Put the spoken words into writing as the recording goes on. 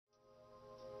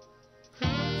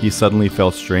He suddenly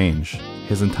felt strange.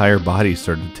 His entire body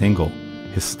started to tingle.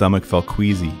 His stomach felt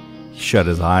queasy. He shut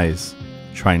his eyes,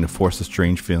 trying to force the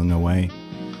strange feeling away.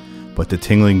 But the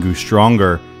tingling grew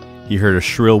stronger. He heard a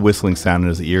shrill whistling sound in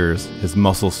his ears. His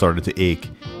muscles started to ache.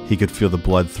 He could feel the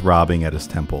blood throbbing at his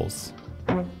temples.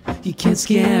 You can't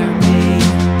scare me.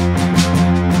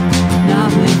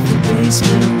 Not with the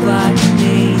basement of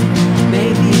botany.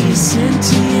 Maybe a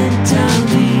sentient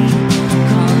dummy.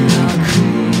 Calling all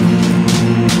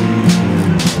creeps.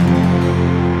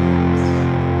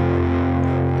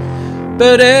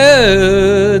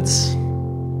 Ba-dudes!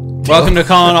 Welcome to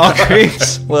Calling All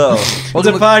Creeps. Well, It's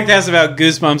a podcast about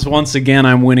Goosebumps. Once again,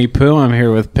 I'm Winnie Pooh. I'm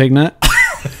here with Pignut.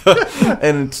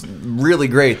 and it's really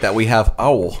great that we have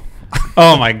Owl.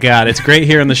 Oh my god, it's great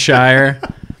here in the Shire.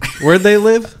 Where'd they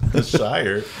live? The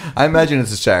Shire. I imagine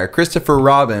it's a Shire. Christopher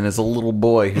Robin is a little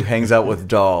boy who hangs out with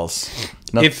dolls.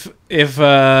 If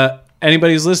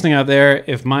anybody's listening out there,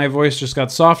 if my voice just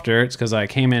got softer, it's because I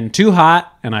came in too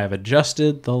hot and I have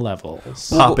adjusted the levels.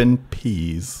 Poppin'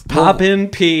 peas. Poppin'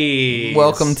 peas.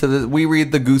 Welcome to the. We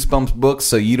read the Goosebumps books,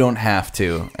 so you don't have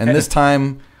to. And this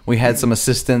time we had some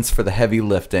assistance for the heavy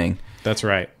lifting. That's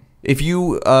right. If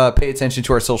you pay attention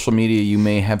to our social media, you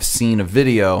may have seen a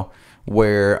video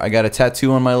where I got a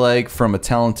tattoo on my leg from a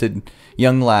talented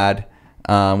young lad.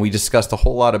 We discussed a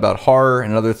whole lot about horror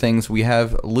and other things. We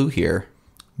have Lou here.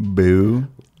 Boo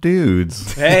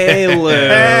dudes. Hey, Lou.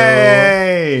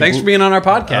 Hey. Thanks for being on our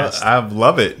podcast. I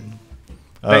love it.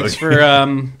 Thanks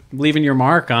for leaving your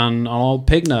mark on old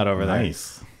Pignut over there.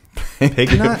 Nice.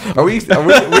 Pig nut? Are we good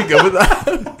with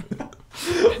that?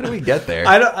 How do we get there?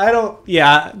 I don't.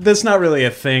 Yeah, that's not really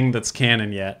a thing that's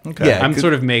canon yet. Okay. Yeah, I'm 'cause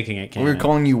sort of making it canon. We were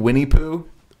calling you Winnie Pooh.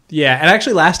 Yeah, and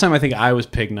actually last time I think I was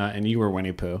Pignut and you were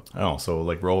Winnie Pooh. Oh, so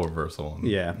like role reversal.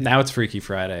 Yeah, now it's Freaky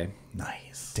Friday.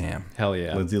 Nice. Damn. Hell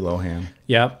yeah. Lindsay Lohan.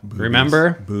 Yep. Boobies.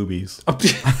 Remember? Boobies.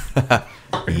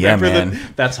 Yeah, Remember man.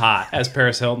 that's hot, as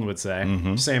Paris Hilton would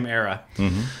say. Same era.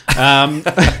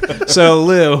 So,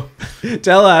 Lou,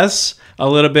 tell us a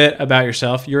little bit about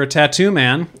yourself. You're a tattoo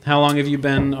man. How long have you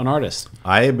been an artist?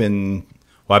 I've been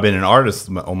an artist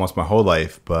almost my whole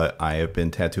life, but I have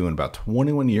been tattooing about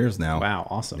 21 years now. Wow,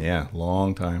 awesome. Yeah,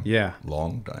 long time. Yeah.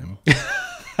 Long time.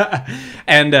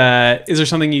 And is there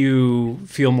something you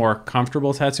feel more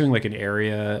comfortable tattooing, like an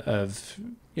area of,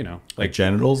 Like like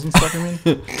genitals and stuff, I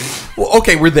mean? Well,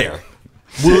 okay, we're there.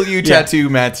 Will you tattoo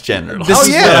Matt's genitals? This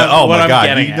is what I'm- Oh what my I'm God.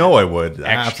 getting You at. know I would. Extra.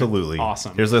 Absolutely.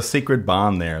 Awesome. There's a secret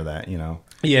bond there that,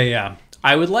 Yeah.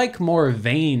 I would like more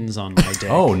veins on my dick.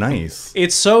 Oh, nice.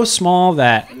 It's so small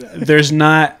that there's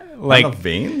not like Enough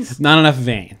veins? not enough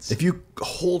veins. If you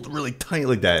hold really tight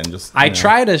like that and just... I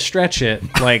try to stretch it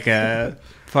like a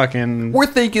fucking... We're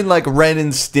thinking like Ren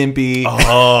and Stimpy.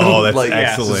 Oh, that's like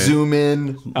excellent. zoom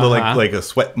in. Like a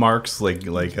sweat marks, like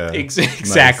a...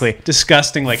 Exactly. Nice.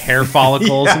 Disgusting, like hair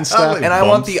follicles Yeah, and stuff. like- And I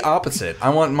want bumps. the opposite. I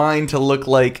want mine to look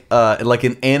like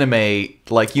an anime,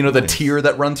 like the tear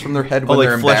that runs from their head when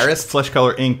they're embarrassed. Flesh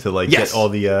color ink to Yes. get all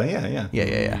the... Yeah.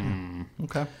 Yeah.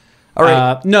 Okay. All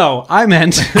right. No, I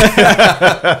meant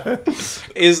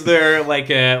is there like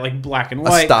a black and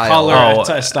white style. color Oh,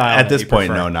 a style at that this you point,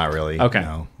 prefer? no, not really. Okay.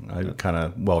 No, I'm kind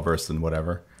of well versed in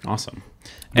whatever. Awesome.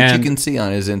 Which And you can see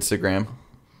on his Instagram.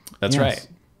 that's Yes. right.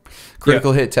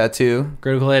 Critical Hit Tattoo.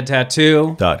 Critical Head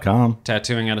Tattoo. .com.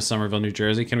 Tattooing out of Somerville, New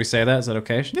Jersey. Can we say that? Is that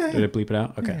okay? Yeah. Did I bleep it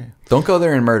out? Okay. Don't go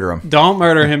there and murder him. Don't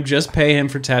murder him. Just pay him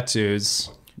for tattoos.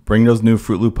 Bring those new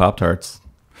Fruit Loop Pop-Tarts.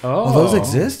 Oh, those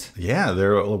exist? Yeah,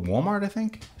 they're at Walmart, I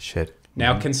think. Shit.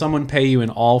 Now, can someone pay you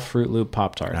in all Fruit Loop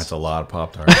Pop-Tarts? That's a lot of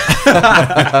Pop-Tarts.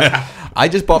 I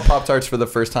just bought Pop-Tarts for the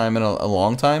first time in a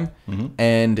long time.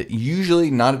 And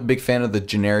usually not a big fan of the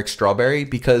generic strawberry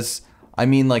because,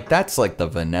 that's like the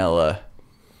vanilla.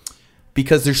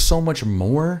 Because there's so much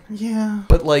more. Yeah.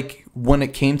 But when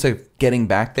it came to getting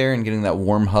back there and getting that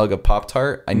warm hug of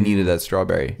Pop-Tart, I needed that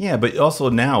strawberry. Yeah, but also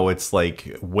now it's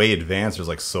like way advanced. There's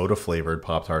like soda flavored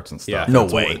Pop-Tarts and stuff. Yeah. No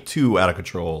It's way. too out of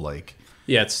control.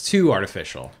 Yeah, it's too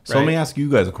artificial. So let me right? ask you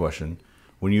guys a question.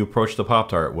 When you approach the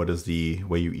Pop-Tart, what is the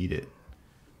way you eat it?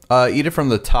 Eat it from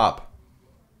the top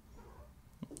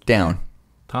down.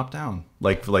 Top down,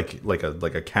 like a cannibal.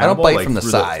 I don't bite like from the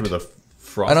through side. through the I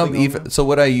frosting. don't on even. it? So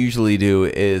what I usually do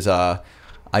is I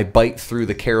bite through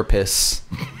the carapace,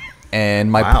 and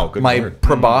my Wow, good word.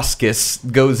 proboscis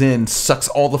goes in, sucks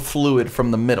all the fluid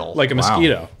from the middle, Like a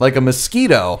mosquito. like a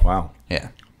mosquito. Wow. Yeah,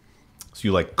 So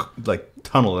you like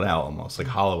tunnel it out almost, like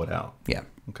hollow it out. yeah.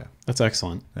 Okay. That's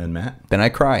excellent. And Matt? Then I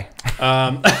cry.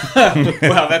 Well,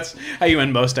 that's how you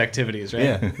end most activities, right?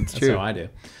 Yeah, it's That's true. how I do.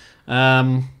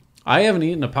 I haven't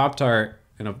eaten a Pop-Tart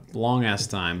in a long-ass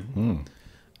time.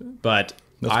 But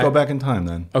Let's go back in time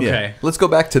then. Okay. Yeah. Let's go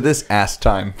back to this ass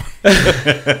time.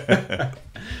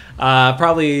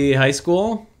 Probably high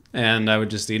school, and I would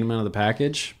just eat them out of the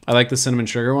package. I like the cinnamon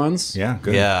sugar ones. Yeah,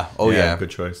 good. Yeah. Oh, yeah. Good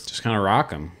choice. Just kind of rock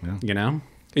them, you know?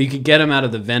 You could get them out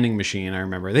of the vending machine, I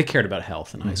remember. They cared about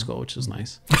health in high school, which is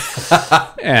nice.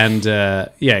 And,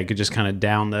 you could just kind of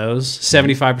down those.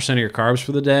 75% of your carbs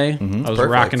for the day. I was Perfect.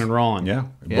 rocking and rolling. Yeah.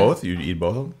 Both? You eat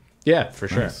both of them? Yeah, for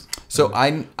sure. Nice. So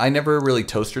I never really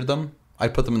toasted them. I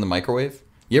put them in the microwave.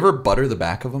 You ever butter the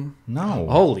back of them? No.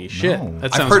 Holy shit. No.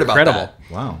 That I've sounds heard about incredible.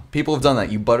 that. Wow. People have done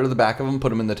that. You butter the back of them, put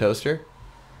them in the toaster.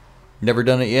 Never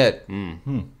done it yet.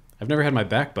 I've never had my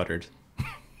back buttered.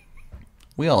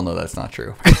 We all know that's not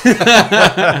true.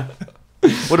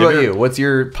 What about you? What's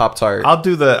your Pop-Tart? I'll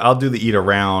do the eat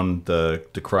around the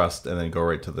crust and then go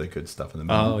right to the good stuff in the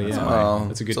middle. Oh, yeah. That's fine.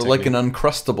 That's a good so technique. like an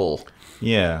Uncrustable.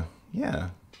 Yeah. Yeah.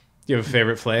 You have a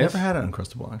favorite flavor? Never had an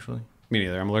Uncrustable, actually. Me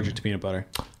neither. I'm allergic to peanut butter.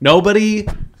 Nobody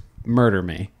murder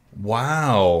me.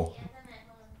 Wow.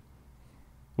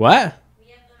 What?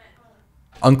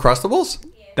 Uncrustables?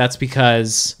 That's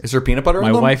because Is there peanut butter in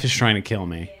my them? wife is trying to kill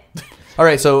me. All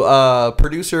right, so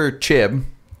producer Chib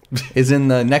is in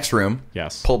the next room.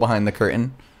 Yes. Pull behind the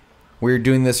curtain. We're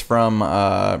doing this from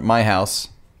my house,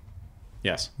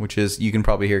 Yes. which is, you can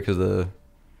probably hear because the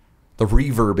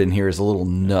reverb in here is a little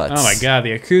nuts. Oh my god,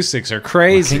 the acoustics are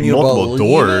crazy. Can you Multiple believe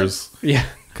doors. Yeah.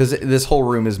 Because this whole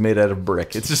room is made out of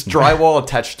brick. It's just drywall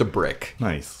attached to brick.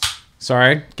 Nice.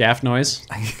 Sorry, gaff noise.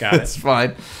 Got It's it.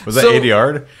 fine. Was that So, 80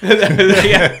 yard?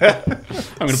 Yeah.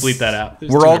 I'm gonna bleep that out.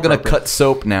 It's We're too all going to inappropriate. cut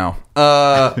soap now.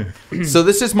 So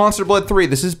this is Monster Blood 3.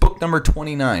 This is book number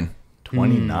 29.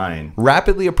 29.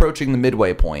 Rapidly approaching the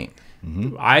midway point.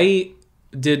 I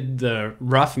did the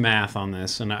rough math on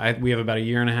this, and we have about a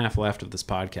year and a half left of this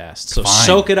podcast. So Fine.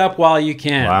 soak it up while you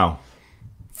can. Wow.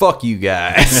 Fuck you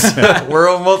guys. We're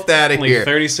almost out of Only here.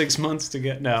 36 months to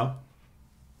get. No.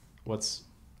 What's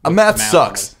Math math sucks.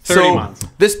 on this? 30 So months.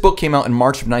 this book came out in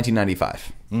March of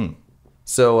 1995.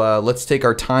 So let's take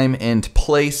our time and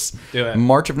place. Do it.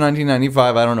 March of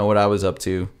 1995. I don't know what I was up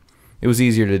to. It was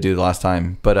easier to do the last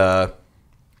time, but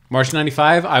March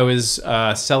 95? I was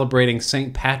celebrating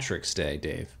St. Patrick's Day,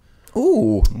 Dave.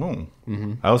 ooh, Oh.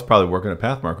 I was probably working at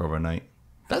Pathmark overnight.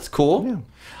 that's cool. Yeah.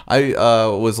 I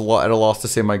was at a loss to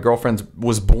say my girlfriend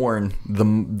was born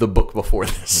the book before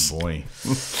this. Oh, boy.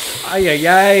 Ay, ay,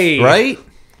 ay. Right?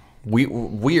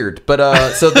 Weird.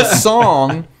 But so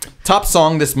the top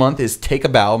song this month is "Take a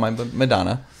Bow" by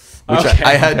Madonna, which Okay.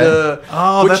 I had to.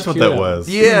 Oh, that's what cute that up. was.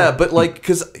 Yeah, but like,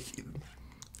 because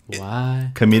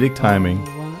Why? Comedic timing.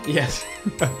 Yes.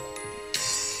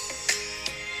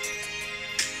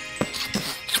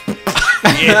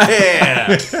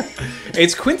 yeah,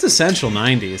 It's quintessential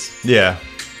 90s. Yeah.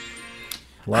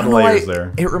 A lot I of don't know why layers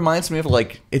there. It reminds me of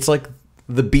like it's like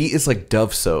the beat is like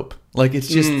Dove soap. Like it's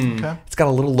just it's got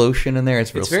a little lotion in there.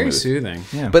 It's real It's very smooth. soothing.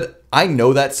 Yeah. But I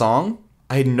know that song.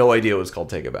 I had no idea it was called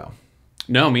 "Take a Bow."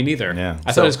 No, me neither. Yeah.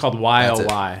 I So, thought it was called Why that's Oh it.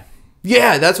 Why.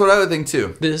 Yeah, that's what I would think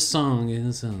too. This song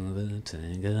is on the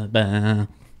take a bow.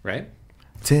 Right?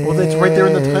 Well, that's right there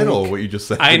in the title, what you just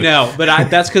said. I know, but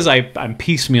that's because I'm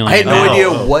piecemealing. I had no it out.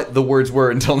 idea what the words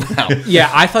were until now. Yeah,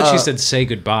 I thought she said say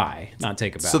goodbye, not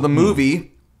take a bow. So the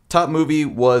movie, top movie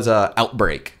was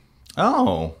Outbreak.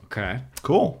 Oh, okay.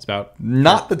 cool. It's about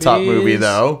Not the top movie Herpes.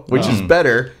 though, which is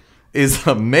better, is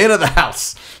Man of the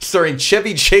House, starring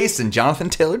Chevy Chase and Jonathan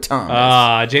Taylor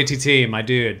Thomas. JTT, my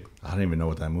dude. I don't even know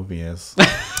what that movie is.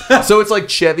 So it's like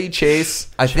Chevy Chase.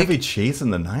 I think Chevy Chase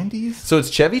in the 90s? so. It's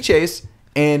Chevy Chase,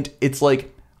 and it's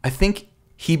like I think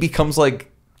he becomes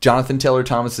like Jonathan Taylor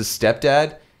Thomas's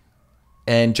stepdad.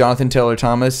 And Jonathan Taylor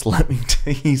Thomas, let me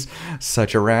tell you, he's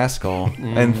such a rascal.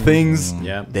 And things,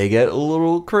 Yep. they get a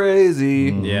little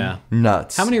crazy. Yeah.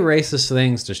 Nuts. How many racist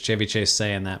things does Chevy Chase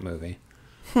say in that movie?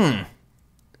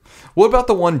 What about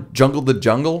the one Jungle the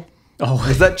Jungle? Oh,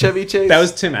 Is that Chevy Chase? that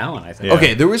was Tim Allen, I think. Yeah.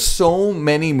 Okay, there was so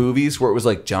many movies where it was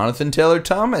like Jonathan Taylor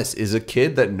Thomas is a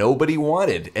kid that nobody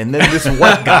wanted. And then this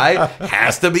white guy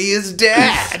has to be his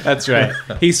dad. That's right.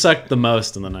 He sucked the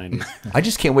most in the 90s. I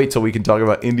just can't wait till we can talk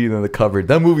about Indian in the Cupboard.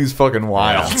 That movie's fucking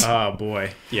wild. Oh,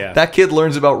 boy. Yeah. That kid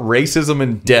learns about racism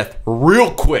and death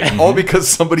real quick, all because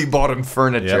somebody bought him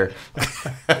furniture.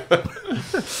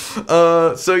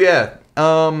 So yeah,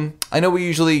 I know we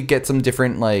usually get some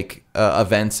different like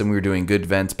events, and we were doing good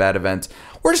events, bad events.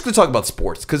 We're just gonna talk about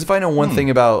sports because if I know one thing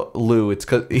about Lou, it's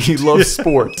because he loves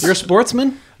sports. You're a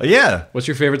sportsman? Yeah. What's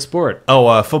your favorite sport?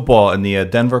 Oh, football, and the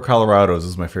Denver Colorados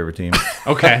is my favorite team.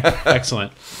 Okay.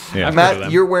 Excellent. Yeah. heard of Matt,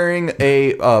 them. you're wearing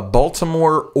a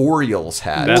Baltimore Orioles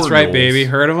hat. That's right, Orioles. baby.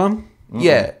 Heard of them?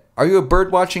 Yeah. Are you a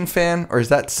bird watching fan, or is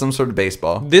that some sort of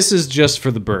baseball? This is just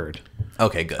for the bird.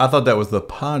 Okay, good. I thought that was the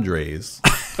Padres.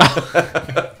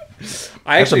 I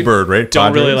actually a bird, right?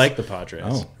 don't really Padres? like the Padres.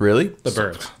 Oh. Really? The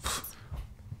bird.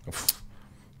 Are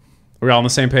we all on the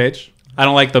same page? I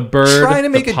don't like the bird. Trying to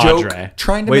make the a Padre. joke.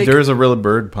 Trying to Wait, make there is a real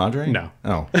bird Padre? No.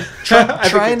 Oh.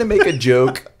 trying to make a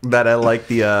joke that I like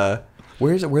the.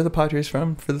 Where are the Padres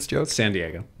from for this joke? San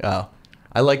Diego. Oh,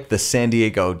 I like the San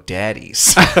Diego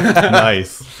Daddies.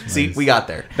 Nice. See, Nice. we got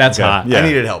there. That's Okay. hot. Yeah. I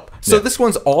needed help. So Yeah. this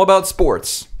one's all about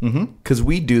sports because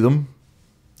we do them.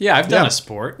 Yeah, I've done Yeah. a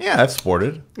sport. Yeah, I've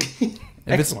sported.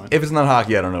 Excellent. If it's not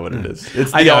hockey, I don't know what it is.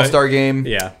 It's I the know. All-Star game.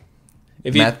 Yeah.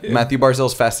 If you, Matthew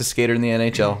Barzal's fastest skater in the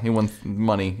NHL. He won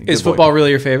money. is Good boy. football really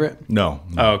your favorite? No.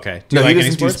 Oh, okay. Do No, you he like any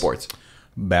doesn't do sports? sports.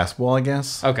 Basketball, I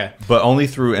guess. Okay. But only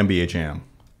through NBA Jam.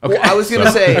 Okay. Well, I was going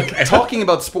to say, talking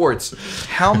about sports,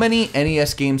 how many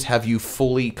NES games have you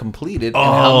fully completed and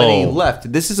how many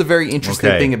left? This is a very interesting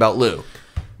Okay. thing about Lou.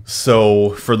 So,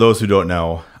 for those who don't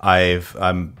know,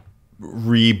 I'm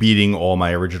re-beating all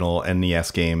my original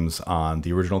NES games on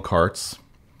the original carts,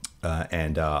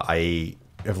 and I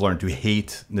have learned to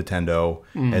hate Nintendo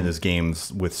and these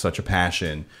games with such a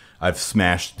passion. I've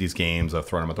smashed these games. I've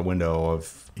thrown them out the window.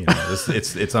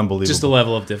 It's unbelievable. Just the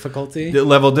level of difficulty? The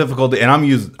level of difficulty, and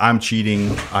I'm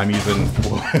cheating. I'm using.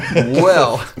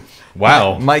 Well,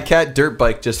 Wow. my cat dirt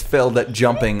bike just failed at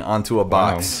jumping onto a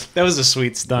box. That was a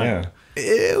sweet stunt. Yeah.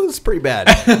 It was pretty bad.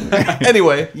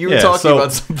 Anyway, you were Yeah, talking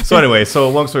about something. So anyway, so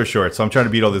long story short, so I'm trying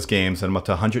to beat all these games, and I'm up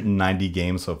to 190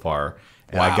 games so far,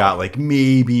 and I got like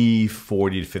maybe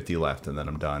 40 to 50 left, and then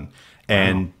I'm done.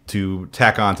 And to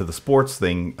tack on to the sports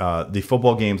thing, the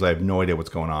football games, I have no idea what's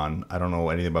going on. I don't know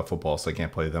anything about football, so I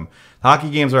can't play them. The hockey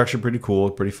games are actually pretty cool,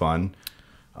 pretty fun.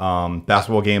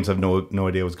 Basketball games, I have no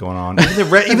idea what's going on.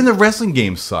 Even the wrestling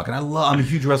games suck, and I'm a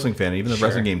huge wrestling fan. And even the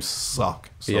wrestling games suck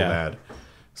so Yeah. bad.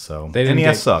 So They didn't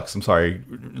NES get- sucks. I'm sorry.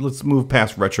 Let's move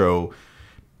past retro.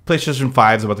 PlayStation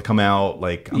 5 is about to come out.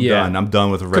 Like I'm Yeah. done. I'm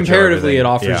done with the retro. Comparatively, everything. it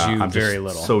offers Yeah, you I'm very just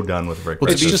little. So done with retro.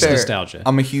 Well, It's just nostalgia.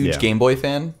 I'm a huge Yeah. Game Boy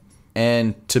fan,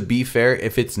 and to be fair,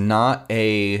 if it's not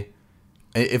an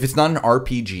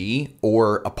RPG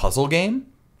or a puzzle game,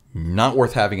 not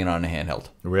worth having it on a handheld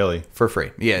Really. for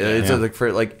free. Yeah, it's Yeah. like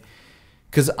for like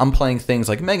because I'm playing things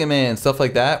like Mega Man, stuff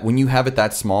like that. When you have it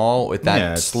that small with that Yeah,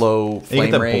 it's- slow you flame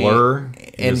get that rate, blur. and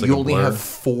There's like you a only blur. have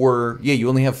four. Yeah, you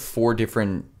only have four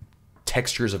different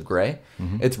textures of gray.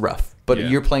 It's rough. But Yeah.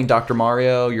 you're playing Dr.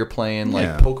 Mario, you're playing like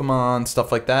Yeah. Pokemon,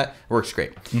 stuff like that. Works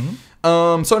great.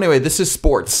 So anyway, this is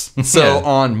sports. So Yeah.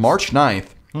 on March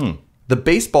 9th, the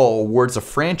baseball awards a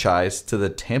franchise to the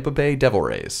Tampa Bay Devil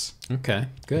Rays. Okay,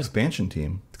 good. Expansion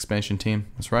team. Expansion team.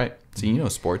 That's right. So you know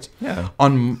sports. Yeah.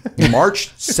 On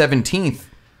March 17th,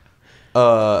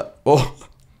 well,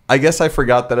 I guess I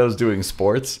forgot that I was doing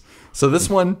sports. So this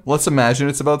one, let's imagine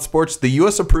it's about sports. The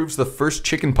U.S. approves the first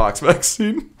chickenpox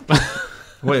vaccine.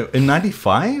 Wait, in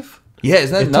 '95? Yeah,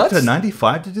 isn't that It nuts? took to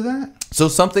 '95 to do that? So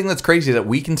something that's crazy that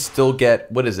we can still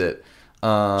get. What is it?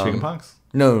 Chickenpox?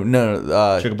 No.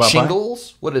 Chicken pot pie?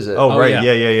 Shingles. What is it? Oh, right.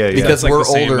 yeah. Yeah. because It's like we're the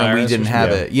same older and we virus didn't or have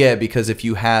something. it. Yeah, because if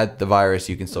you had the virus,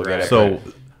 you can still get Right. it. So,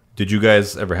 did you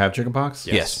guys ever have chickenpox?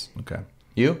 Yes. Okay.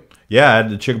 You? Yeah, I had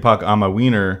the chickenpox on my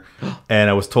wiener, and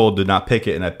I was told to not pick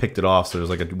it, and I picked it off, so there's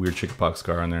like a weird chickenpox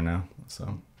scar on there now.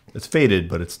 So it's faded,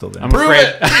 but it's still there. I'm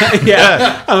afraid.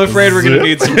 Yeah, I'm afraid we're gonna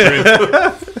need some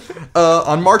proof.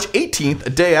 On March 18th, a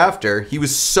day after, he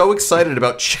was so excited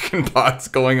about chickenpox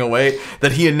going away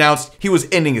that he announced he was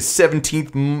ending his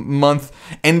 17th month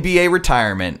NBA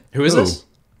retirement. Who is this?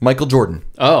 Michael Jordan.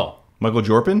 Oh, Michael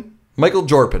Jorpin? Michael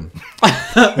Jordan.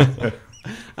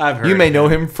 I've heard. You may of know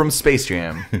him. him from Space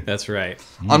Jam. That's right.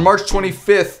 On March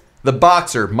 25th, the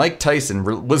boxer Mike Tyson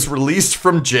was released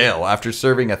from jail after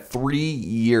serving a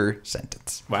 3-year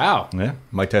sentence. Wow. Yeah.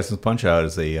 Mike Tyson's Punch-Out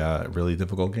is a really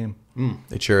difficult game.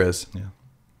 It sure is. Yeah.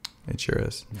 It sure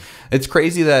is. It's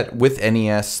crazy that with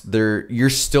NES, you're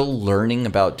still learning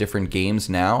about different games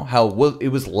now. It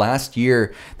was last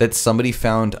year that somebody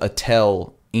found a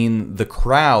tell in the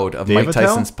crowd of Dave Mike Attell?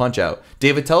 Tyson's Punch-Out.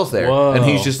 David Tell's there, Whoa. and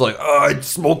he's just like, I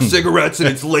smoke cigarettes and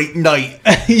it's late night.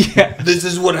 Yeah. This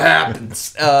is what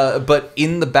happens. But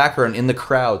in the background, in the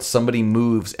crowd, somebody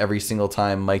moves every single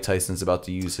time Mike Tyson's about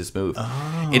to use his move.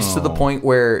 It's to the point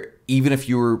where even if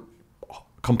you were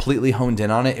completely honed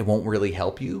in on it, it won't really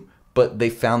help you. But they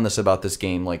found this about this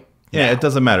game, like, Yeah, it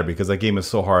doesn't matter because that game is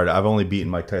so hard. I've only beaten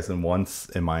Mike Tyson once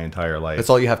in my entire life. that's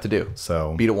all you have to do.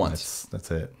 So beat it once.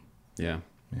 That's it. Yeah.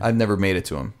 I've never made it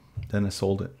to him. Then I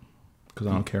sold it because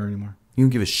I don't care anymore. You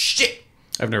don't give a shit.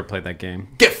 I've never played that game.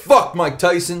 Get fucked, Mike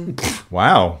Tyson.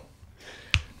 Wow.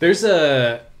 There's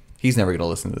a He's never gonna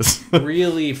listen to this.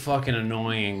 really fucking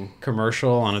annoying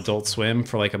commercial on Adult Swim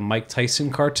for like a Mike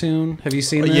Tyson cartoon. Have you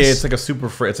seen this? Yeah, it's like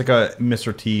a it's like a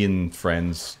Mr. T and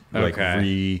Friends like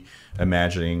Okay.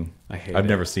 reimagining. I hate I've it.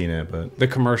 never seen it, but The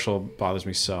commercial bothers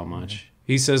me so much.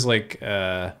 He says like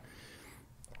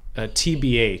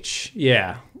TBH.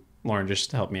 Yeah. Lauren,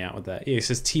 just help me out with that. Yeah, he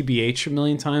says TBH a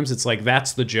million times. It's like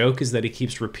that's the joke, is that he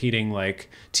keeps repeating like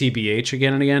TBH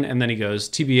again and again, and then he goes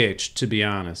TBH, to be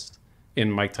honest,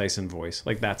 in Mike Tyson voice.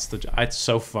 Like that's it's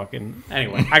so fucking.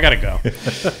 Anyway, I gotta go.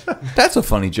 That's a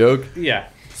funny joke. Yeah.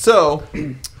 So,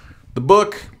 the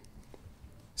book.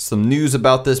 Some news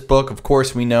about this book. Of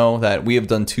course, we know that we have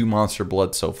done 2 Monster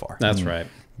Blood so far. That's right.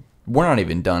 We're not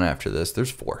even done after this.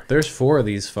 There's 4. There's 4 of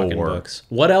these fucking 4. books.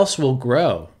 What else will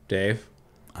grow, Dave?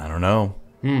 I don't know.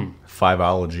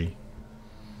 Fiveology.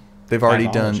 They've already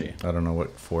Fiveology. done. I don't know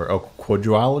what for. Oh,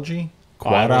 quadrology?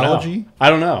 I don't know. Quadology? I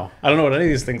don't know what any of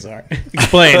these things are.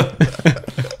 Explain.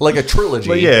 Like a trilogy.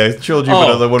 But yeah, it's trilogy, but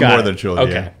other one got more it. than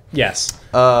trilogy. Okay. Yeah. Yes.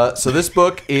 So this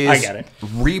book is I get it.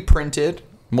 reprinted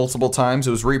multiple times.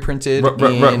 It was reprinted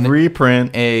in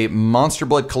Reprint. a Monster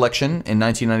Blood collection in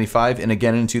 1995 and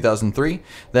again in 2003.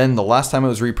 Then the last time it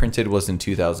was reprinted was in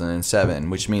 2007,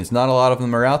 which means not a lot of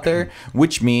them are out there,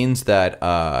 which means that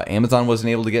Amazon wasn't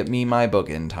able to get me my book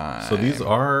in time. So these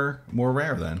are more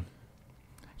rare then.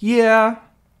 Yeah.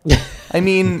 I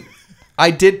mean,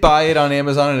 I did buy it on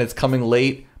Amazon and it's coming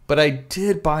late, but I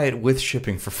did buy it with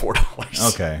shipping for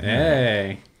 $4. Okay.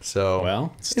 Hey. So,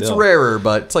 Well, it's still. rarer,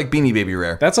 but it's like Beanie Baby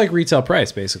rare. That's like retail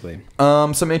price, basically.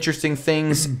 Some interesting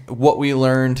things. What we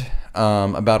learned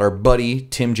about our buddy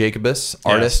Tim Jacobus,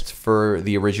 artist for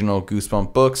the original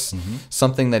Goosebump books.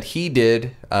 Something that he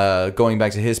did, going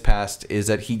back to his past, is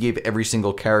that he gave every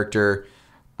single character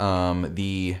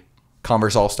the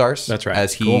Converse All Stars. That's right.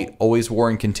 As he always wore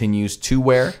and continues to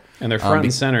wear. And they're front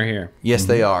and center here. Yes,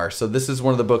 they are. So this is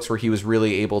one of the books where he was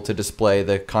really able to display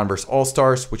the Converse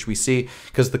All-Stars, which we see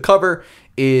because the cover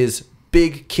is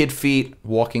big kid feet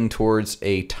walking towards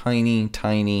a tiny,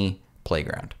 tiny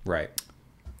playground. Right.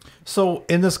 So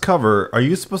in this cover, are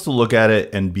you supposed to look at it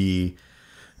and be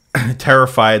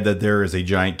terrified that there is a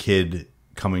giant kid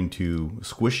coming to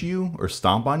squish you or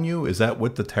stomp on you? Is that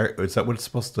what is that what it's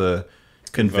supposed to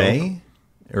convey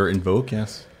or invoke?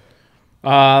 Yes.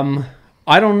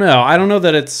 I don't know. I don't know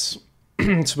that it's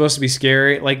supposed to be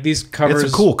scary. Like these covers.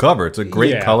 It's a cool cover. It's a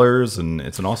great Yeah. colors and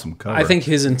it's an awesome cover. I think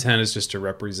his intent is just to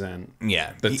represent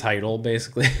Yeah. the title,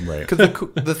 basically. right. Because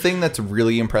the thing that's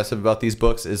really impressive about these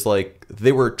books is like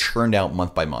they were churned out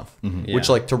month by month, which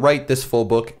Yeah. like to write this full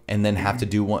book and then have to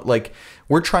do one, like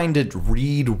we're trying to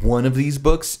read one of these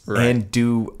books and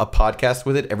do a podcast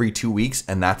with it every 2 weeks.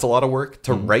 And that's a lot of work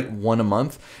to write one a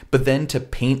month, but then to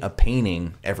paint a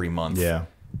painting every month. Yeah.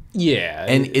 Yeah.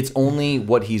 And it's only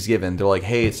what he's given. They're like,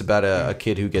 hey, it's about a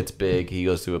kid who gets big. He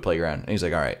goes to a playground. And he's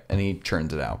like, all right. And he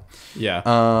churns it out. yeah.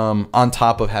 On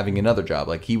top of having another job.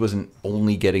 Like, he wasn't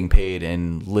only getting paid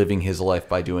and living his life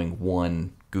by doing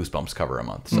one Goosebumps cover a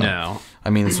month. So, No. I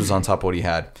mean, this was on top of what he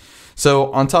had.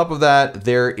 So, on top of that,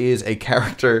 there is a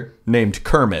character named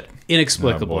Kermit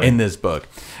Inexplicable. in this book.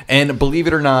 And believe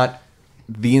it or not,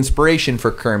 the inspiration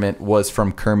for Kermit was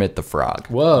from Kermit the Frog.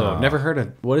 Whoa. Never heard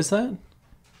of. What is that?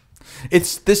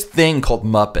 It's this thing called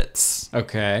Muppets.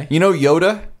 Okay. You know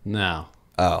Yoda? No.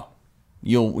 Oh,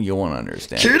 you'll want to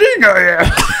understand. Kidding, I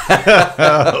am.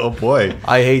 Oh boy.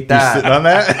 I hate You that. sitting on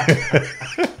that?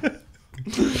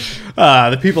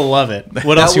 The people love it.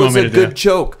 What That else you was want me a to good do?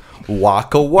 joke.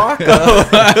 Waka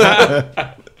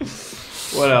waka.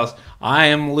 What else? I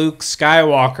am Luke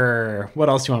Skywalker. What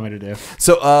else do you want me to do?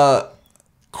 So, I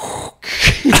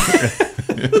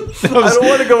don't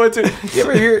want to go into. You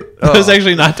ever hear? It was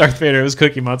actually not Darth Vader. It was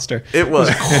Cookie Monster. It was.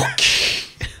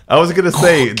 I was gonna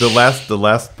say the last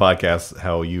podcast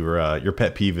how you were your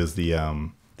pet peeve is the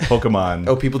Pokemon.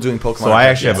 Oh, people doing Pokemon. So I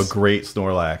actually have yes. a great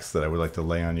Snorlax that I would like to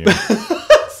lay on you.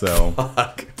 So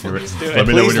let me know when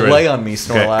Please you're lay ready. on me,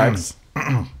 Snorlax.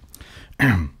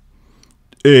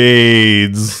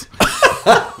 AIDS.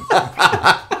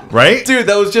 Right? Dude,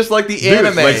 that was just like the Dude,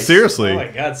 anime. like seriously. Oh my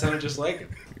god, sounded just like it.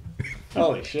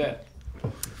 Holy shit.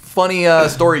 Funny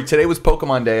story. Today was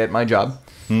Pokemon Day at my job.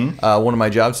 One of my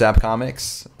jobs, Zap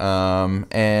Comics,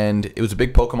 and it was a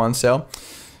big Pokemon sale.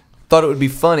 Thought it would be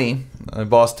funny, my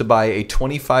boss, to buy a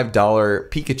 $25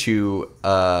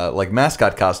 Pikachu like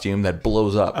mascot costume that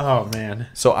blows up. Oh man.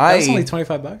 So That was only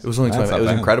 $25. It was only That's 25. not It was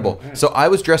bad. incredible. So I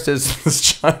was dressed as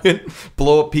this giant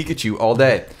blow up Pikachu all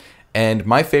day, and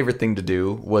my favorite thing to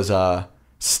do was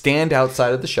stand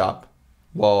outside of the shop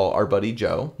while our buddy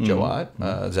Joe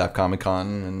Ott, Zap Comic Con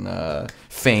and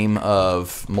fame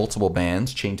of multiple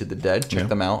bands, Chained to the Dead, check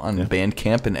them out on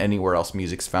Bandcamp and anywhere else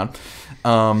music's found.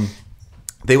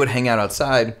 They would hang out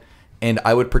outside, and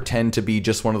I would pretend to be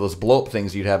just one of those blow-up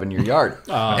things you'd have in your yard.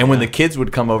 And when the kids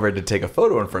would come over to take a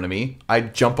photo in front of me,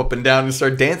 I'd jump up and down and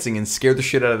start dancing and scare the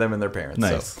shit out of them and their parents.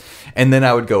 Nice. So. And then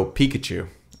I would go, Pikachu.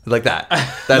 Like that.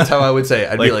 That's how I would say it.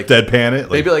 I'd be like, deadpan it?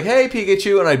 They'd be like, hey,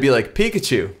 Pikachu. And I'd be like,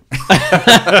 Pikachu.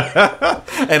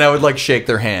 And I would like shake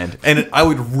their hand. And I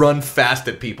would run fast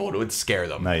at people. And it would scare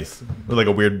them. Nice. With like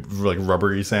a weird, like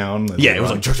rubbery sound. Yeah, it was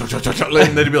like,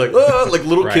 and they'd be like, oh, like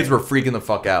little kids were freaking the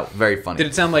fuck out. Very funny. Did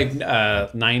it sound like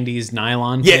 90s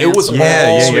nylon Yeah, pants? it was all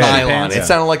nylon. Pants? It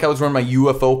sounded like I was wearing my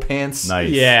UFO pants. Nice.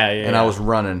 Yeah. And I was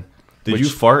running. Did you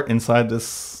fart inside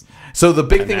this? So the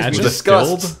big thing is we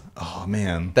discussed Oh,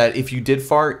 man. that if you did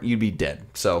fart, you'd be dead.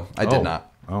 So I did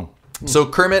not. Oh. So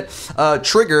Kermit,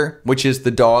 Trigger, which is the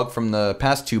dog from the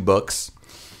past 2 books,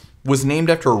 was named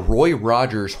after Roy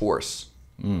Rogers' horse,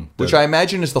 which I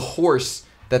imagine is the horse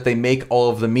that they make all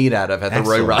of the meat out of at the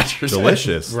Roy Rogers.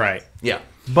 Delicious. Right. Yeah.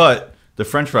 But the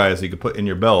French fries you could put in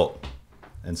your belt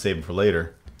and save them for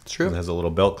later. It's true. It has a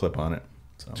little belt clip on it.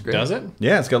 So. Great. Does it?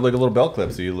 Yeah, it's got like a little belt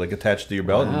clip, so you like attach to your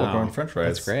belt and walk around French fries.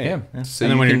 That's great. Yeah. So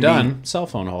and then when you're can done, cell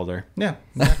phone holder. Yeah,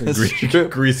 That's true.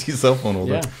 greasy cell phone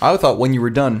holder. Yeah. I thought when you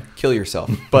were done, kill yourself.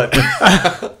 But,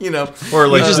 or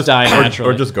like just die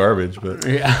naturally. or just garbage. But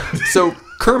Yeah. So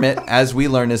Kermit, as we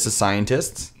learn, is a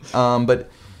scientist, but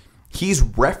he's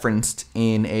referenced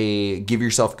in a Give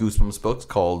Yourself Goosebumps book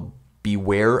called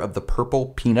 "Beware of the Purple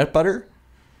Peanut Butter."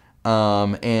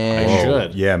 And I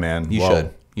should. Yeah, man. You should.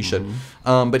 You should.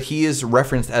 But he is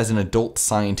referenced as an adult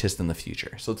scientist in the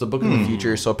future. So it's a book in the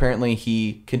future. So apparently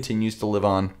he continues to live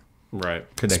on. Right.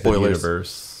 Connected Spoilers.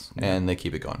 universe. And they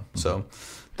keep it going. So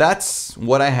that's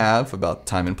what I have about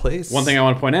time and place. One thing I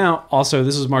want to point out, also,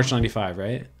 this is March 95,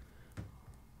 right?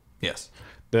 Yes.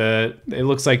 It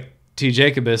looks like T.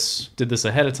 Jacobus did this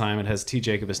ahead of time. It has T.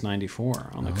 Jacobus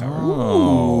 94 on the cover.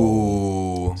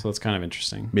 Ooh. So that's kind of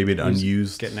interesting. Maybe an He was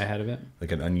unused, getting ahead of it.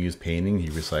 like an unused painting he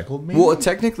recycled. Maybe? Well, it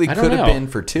technically I don't could have know. been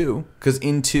for 2. Because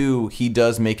in 2, he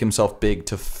does make himself big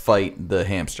to fight the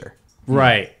hamster.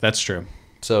 Right. That's true.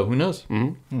 So who knows?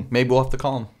 Mm-hmm. Maybe we'll have to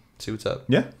call him. See what's up.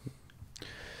 Yeah,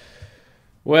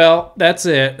 Well, that's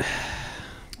it.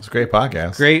 it's a great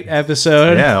podcast. Great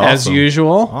episode, Yeah, as awesome.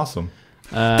 usual. Awesome.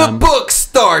 The book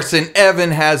starts and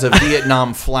Evan has a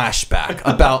Vietnam flashback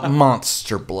about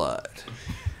monster blood.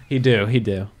 He do.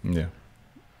 Yeah.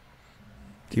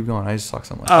 Keep going. I just talked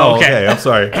so much. Oh, okay. I'm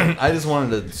sorry. I just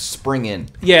wanted to spring in.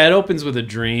 Yeah, it opens with a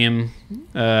dream.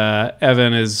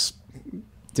 Evan is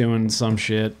doing some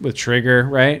shit with Trigger,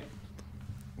 right?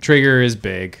 Trigger is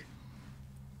big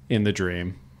in the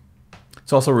dream.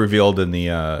 It's also revealed in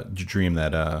the dream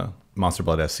that Monster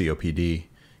Blood has COPD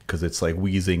because it's like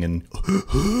wheezing and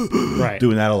Right.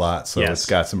 doing that a lot. So Yes. it's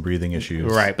got some breathing issues.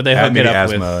 Right, but they hook maybe it up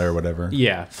asthma with- or whatever.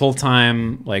 Yeah,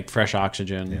 full-time, like, fresh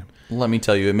oxygen. Yeah. Let me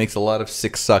tell you, it makes a lot of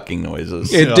sick sucking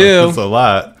noises. It Yeah, do. It's a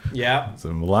lot. Yeah. It's a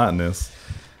lot in this.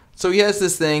 So he has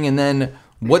this thing, and then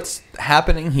what's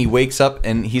happening? He wakes up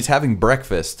and he's having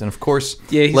breakfast, and of course,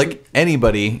 Yeah, he's- like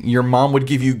anybody, your mom would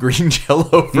give you green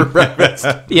Jello for breakfast.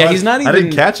 Yeah, he's not even... I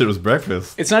didn't catch it. It was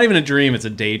breakfast. It's not even a dream, it's a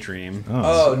daydream.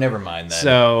 Oh, never mind that.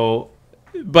 So,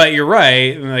 but you're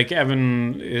right. Like,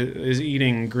 Evan is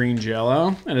eating green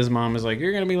Jello, and his mom is like,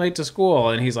 "You're gonna be late to school,"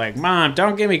 and he's like, "Mom,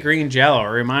 don't give me green Jello. It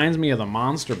reminds me of the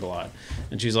Monster Blood."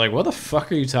 And she's like, "What the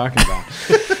fuck are you talking about?"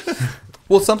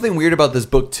 Well, something weird about this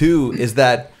book too is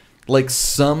that like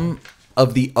some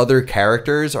of the other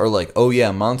characters are like, "Oh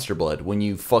yeah, Monster Blood," when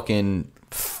you fucking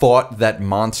fought that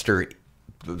monster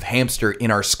hamster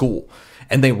in our school,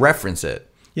 and they reference it.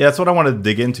 Yeah, that's what I wanted to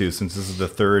dig into since this is the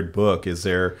 3rd book. Is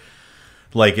there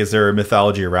a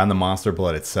mythology around the Monster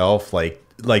Blood itself? Like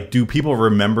do people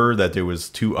remember that there was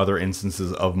 2 other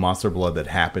instances of Monster Blood that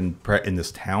happened in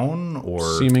this town or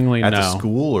Seemingly at the no.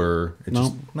 school or it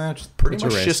Nope. just Pretty It's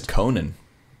much erased. just Conan,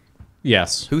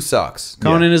 Yes. who sucks.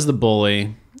 Conan is the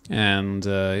bully, and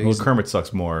well, Kermit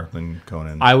sucks more than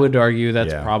Conan. I would argue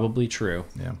that's Yeah. probably true.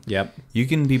 yeah. Yep. You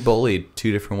can be bullied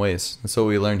 2 different ways. That's what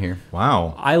we learn here.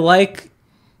 Wow. I like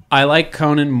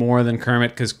Conan more than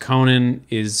Kermit because Conan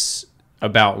is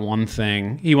about one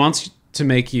thing. He wants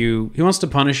to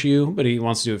punish you, but he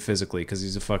wants to do it physically because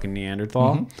he's a fucking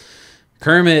Neanderthal.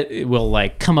 Kermit will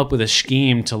like come up with a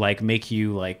scheme to like make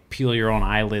you like peel your own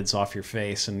eyelids off your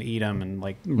face and eat them and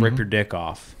like rip your dick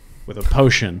off with a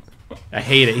potion. I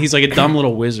hate it. He's like a dumb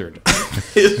little wizard.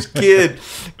 This kid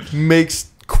makes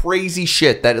crazy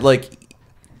shit that like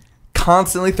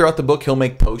constantly throughout the book, he'll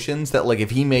make potions that, like,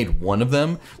 if he made one of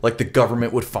them, like, the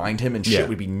government would find him and shit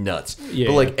would be nuts. Yeah.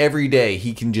 But, like, every day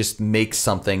he can just make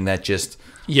something that just,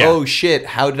 Yeah. oh shit,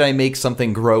 how did I make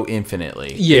something grow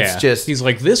infinitely? Yeah, It's just, he's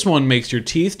like, this one makes your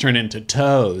teeth turn into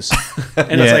toes,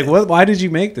 and Yeah. it's like, what? Why did you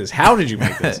make this? How did you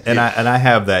make this? And I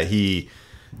have that he,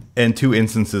 in 2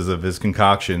 instances of his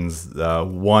concoctions,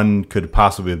 one could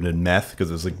possibly have been meth because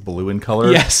it was like blue in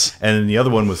color. Yes. And then the other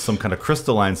one was some kind of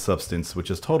crystalline substance, which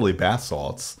is totally bath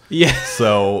salts. Yeah,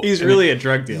 So he's really a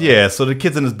drug dealer. Yeah, so the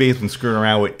kids in his basement screwing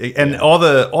around with, and all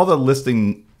the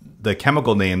listing, the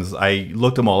chemical names, I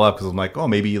looked them all up because I'm like, oh,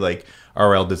 maybe like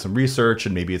RL did some research,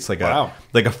 and maybe it's like a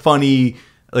funny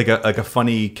like a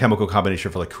funny chemical combination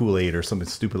for like Kool-Aid or something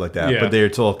stupid like that. Yeah. But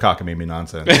it's all cockamamie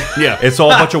nonsense. Yeah. It's all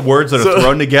a bunch of words that are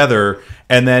thrown together,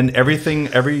 and then every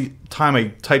time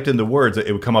I typed in the words,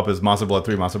 it would come up as Monster Blood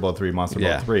 3, Monster Blood 3, Monster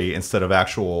Blood 3 instead of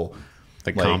actual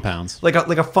like compounds. Like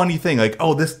a funny thing, like,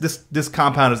 oh, this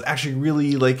compound is actually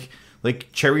really like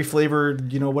cherry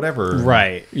flavored, whatever.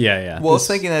 Right. Yeah. well, I was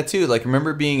thinking that too. Like,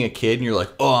 remember being a kid and you're like,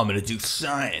 oh, I'm going to do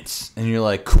science. And you're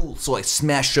like, cool. So I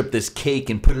smashed up this cake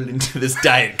and put it into this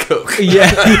Diet Coke. Yeah.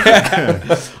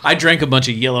 I drank a bunch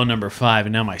of yellow number 5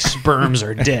 and now my sperms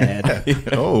are dead.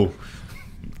 Oh.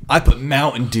 I put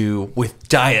Mountain Dew with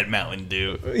Diet Mountain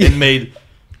Dew and made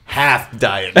half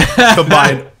Diet.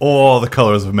 Combine all the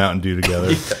colors of Mountain Dew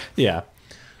together. Yeah.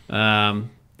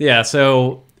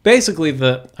 So basically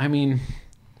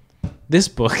this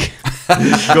book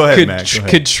Go ahead, Matt. Go ahead.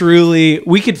 could truly,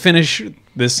 we could finish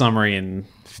this summary in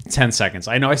 10 seconds.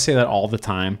 I know I say that all the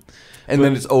time. And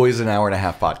then it's always an hour and a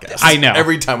half podcast. I know.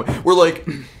 Every time. We're like,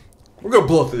 we're going to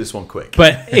blow through this one quick.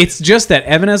 But it's just that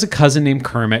Evan has a cousin named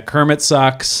Kermit. Kermit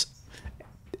sucks.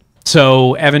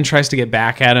 So Evan tries to get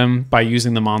back at him by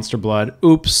using the monster blood.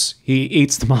 Oops, he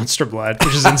eats the monster blood,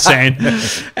 which is insane.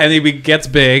 And he gets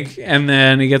big, and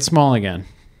then he gets small again.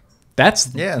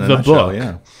 That's in a the nutshell, book.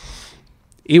 Yeah.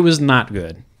 It was not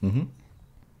good. Mm-hmm.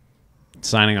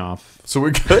 Signing off. So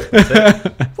we're good?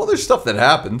 Well, there's stuff that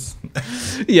happens.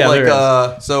 Yeah,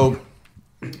 like, so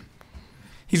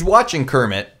he's watching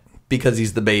Kermit because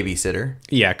he's the babysitter.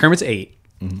 yeah, Kermit's 8.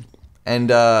 And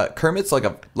Kermit's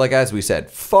like as we said,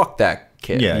 fuck that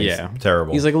kid. Yeah. Yeah,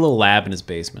 terrible. He's like a little lab in his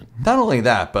basement. Not only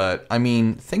that, but I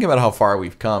mean, think about how far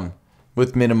we've come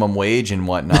with minimum wage and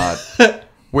whatnot.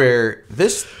 Where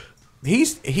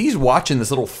he's watching this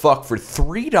little fuck for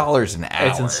 $3 an hour.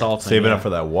 It's insulting. Saving up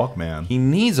for that Walkman. He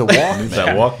needs a Walkman.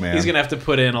 That Walkman. He's gonna have to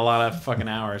put in a lot of fucking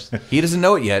hours. He doesn't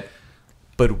know it yet,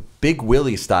 but Big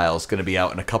Willie Style is going to be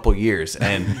out in a couple years,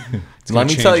 and let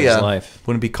me change tell his you, life.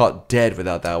 wouldn't be caught dead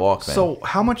without that Walkman. So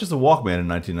how much is a Walkman in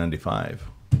 1995?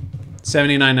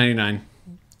 $79.99.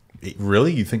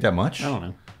 Really? You think that much? I don't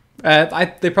know.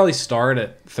 They probably start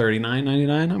at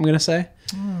 $39.99. I'm gonna say,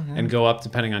 and go up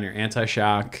depending on your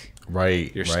anti-shock,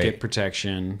 Right. your right. skip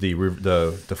protection, The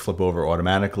flip over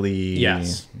automatically.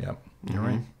 Yes. Yep. You're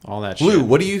right. all that Lou, shit.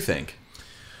 what do you think?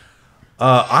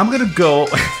 I'm gonna go.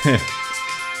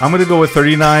 I'm gonna go with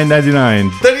 $39.99.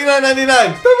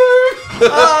 $39.99.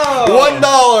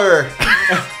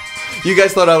 $1. You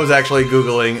guys thought I was actually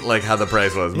Googling like how the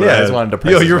price was, but I just wanted to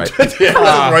price it you're right. yeah, the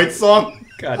right song.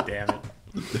 God damn it.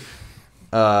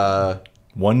 $1.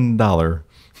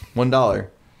 $1.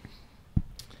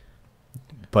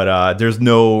 But there's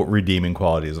no redeeming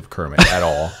qualities of Kermit at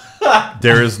all.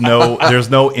 There's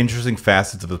no interesting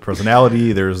facets of his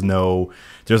personality. There's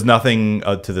nothing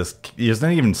to this. There's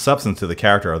not even substance to the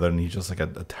character other than he's just like a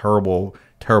terrible,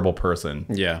 terrible person.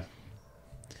 Yeah.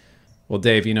 Well,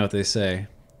 Dave, you know what they say.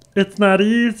 It's not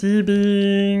easy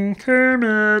being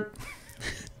Kermit.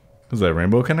 Is that a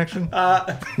Rainbow Connection?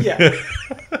 Yeah.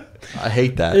 I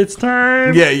hate that. It's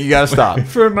time Yeah, you gotta stop.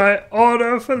 for my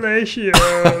autofellatio.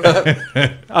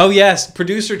 Oh, yes.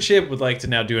 Producer Chip would like to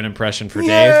now do an impression for Dave.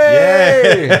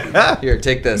 Yay! Here,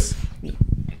 take this.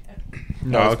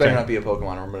 No, Oh, it's better okay. not be a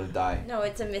Pokemon or I'm gonna die. No,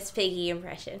 it's a Miss Piggy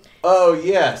impression. Oh,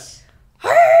 yes.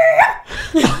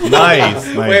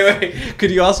 Nice. Wait.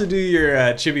 Could you also do your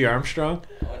Chibi Armstrong?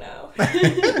 Oh no.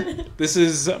 This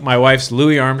is my wife's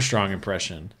Louis Armstrong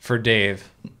impression for Dave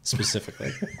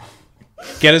specifically.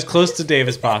 Get as close to Dave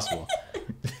as possible.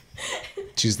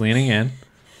 She's leaning in.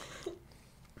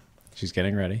 She's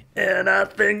getting ready. And I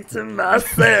think to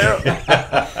myself,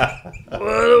 what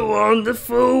a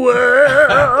wonderful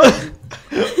world.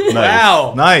 Nice.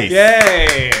 Wow. Nice.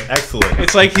 Yay. Excellent.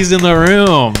 It's like he's in the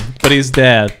room, but he's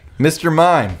dead. Mr.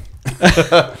 Mime.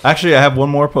 Actually, I have one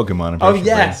more Pokemon impression. for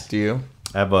you. Do you?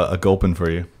 I have a Gulpin for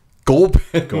you. Gulp.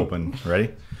 Gulpin. Ready?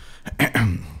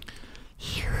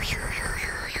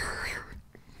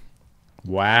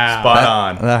 Wow. Spot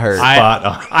on. That hurt. Spot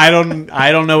on.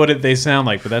 I don't know what they sound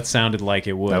like, but that sounded like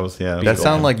it would. That was That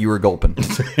sounded like you were gulping.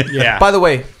 yeah. By the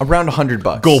way, around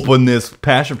 $100. Gulping this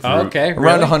passion fruit. okay.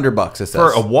 Around really? $100. It says. For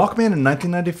a Walkman in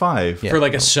 1995. For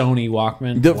like a Sony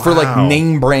Walkman. For like Wow.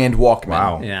 name brand Walkman.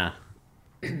 Wow. Yeah.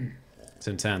 It's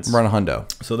intense. Around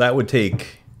 $100. So that would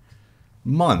take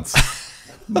months.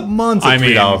 Months at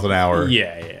 $3 an hour.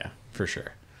 Yeah, for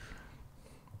sure.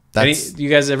 That's Do you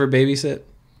guys ever babysit?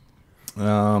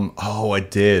 I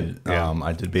did. Yeah.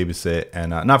 I did babysit, and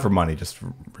not for money, just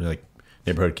for like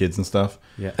neighborhood kids and stuff.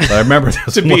 Yeah. But I remember there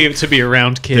was to be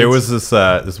around kids. there was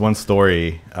this one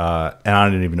story, and I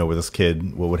didn't even know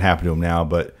what would happen to him now,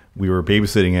 but we were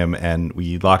babysitting him, and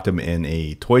we locked him in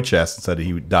a toy chest and said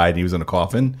he died and he was in a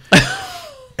coffin.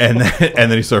 and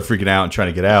then he started freaking out and trying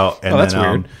to get out. And that's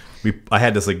then, weird. I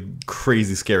had this like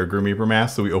crazy scary Grim Reaper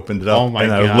mask, so we opened it up, Oh my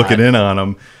and I was God. looking in on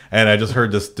him, and I just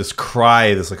heard this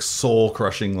cry, this like soul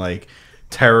crushing like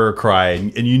terror cry,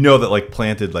 and you know that like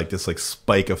planted like this like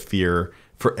spike of fear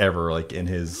forever like in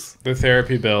his. the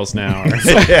therapy bills now. Are I've through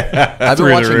been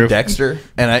the watching roof. Dexter,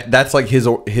 and that's like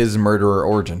his murderer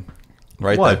origin,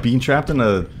 right? What, there. being trapped in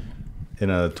a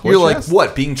toy You're chest? like,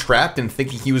 what? Being trapped and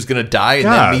thinking he was gonna die, and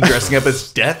God. then me dressing up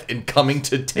as death and coming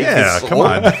to take Yeah, his soul. come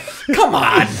on. Come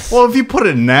on. Well, if you put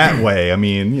it in that way, I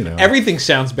mean, you know. Everything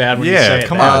sounds bad when you Yeah, say it.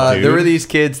 come now. on. Dude. There were these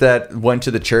kids that went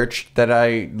to the church that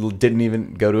I didn't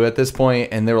even go to at this point,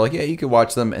 and they were like, "Yeah, you could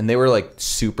watch them," and they were like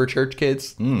super church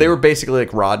kids. They were basically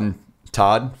like Rod and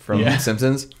Todd from Yeah.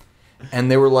 Simpsons,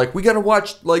 and they were like, "We gotta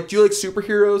watch. Like, do you like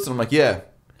superheroes?" And I'm like, "Yeah."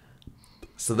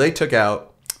 So they took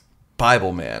out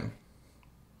Bible Man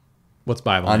What's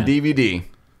Bible on Man? DVD.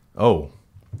 Oh,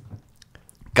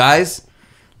 Guys,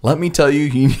 let me tell you,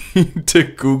 you need to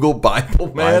Google Bible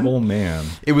Man. Bible Man.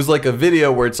 It was like a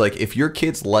video where it's like, if your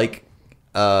kids like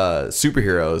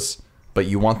superheroes, but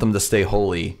you want them to stay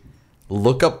holy,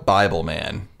 look up Bible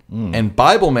Man. And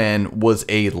Bible Man was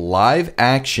a live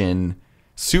action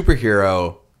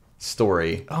superhero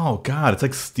story. Oh God, it's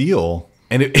like Steel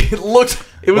And it looked,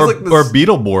 it was or, like this or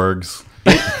Beetleborgs.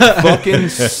 fucking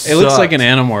It looks like an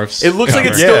Animorphs. It looks like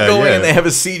it's Yeah, still going yeah. and they have a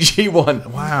CG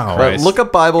one. Wow. Right, Christ. look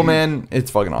up Bible Man.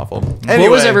 It's fucking awful. Anyway,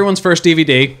 What was everyone's first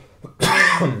DVD?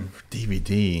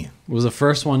 DVD. What was the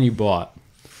first one you bought?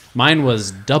 Mine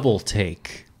was Double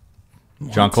Take.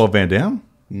 Jean-Claude Van Damme.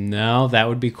 No, that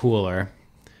would be cooler.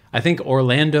 I think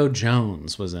Orlando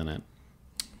Jones was in it.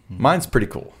 Mine's pretty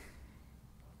cool.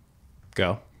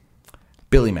 Go.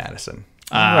 Billy Madison.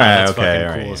 Right, That's okay, fucking all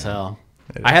right, cool as yeah. hell.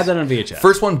 I had that on VHS.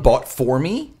 First one bought for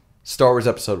me, Star Wars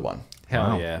Episode 1. Hell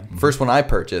Wow. yeah. First one I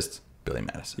purchased, Billy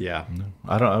Madison. Yeah.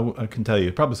 I can tell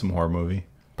you, probably some horror movie.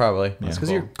 Probably. That's because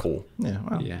cool. you're cool. Yeah.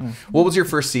 Well, Yeah. What was your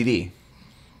first CD?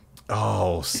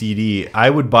 Oh, CD. I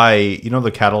would buy,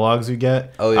 the catalogs you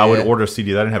get? Oh, yeah, I would yeah. order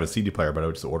CDs. I didn't have a CD player, but I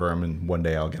would just order them, and one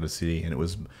day I'll get a CD. And it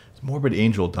was Morbid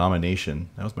Angel Domination.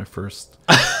 That was my first.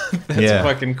 That's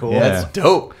fucking cool. Yeah. That's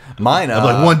dope. Mine, I'm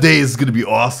like, one day is going to be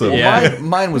awesome. Yeah.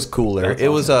 mine was cooler. That's It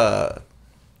was a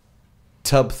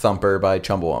Tub Thumper by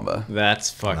Chumbawamba. That's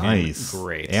fucking Nice.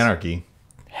 great. Anarchy.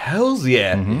 Hells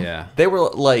yeah. Yeah. They were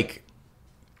like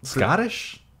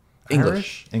Scottish?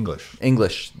 English. Irish?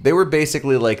 English. They were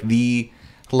basically like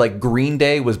Green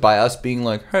Day was by us being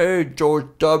like, "Hey, George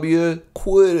W.,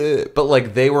 quit it." But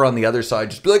like they were on the other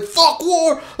side, just be like, "Fuck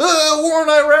war, war in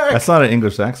Iraq." That's not an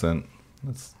English accent.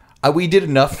 That's We did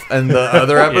enough in the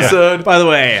other episode. By the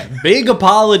way, big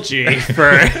apology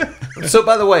for. So,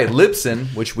 by the way, Libsyn,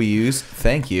 which we use,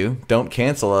 thank you, don't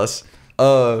cancel us.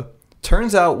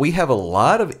 Turns out we have a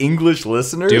lot of English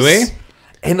listeners. Do we?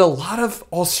 And a lot of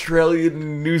Australia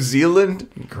and New Zealand.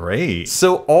 great.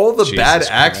 So all the Jesus bad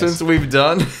Christ. accents we've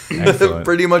done, Excellent.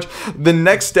 pretty much, the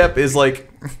next step is like,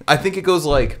 I think it goes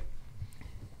like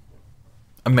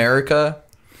America,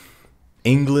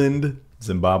 England,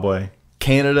 Zimbabwe.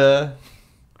 Canada,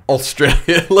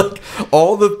 Australia, like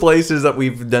all the places that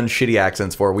we've done shitty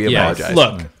accents for. We Yeah, apologize.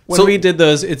 look, when So- we did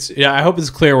those, I hope it's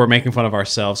clear we're making fun of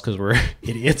ourselves because we're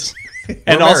idiots.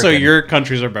 And We're also, American. your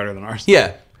countries are better than ours.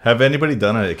 Yeah. Have anybody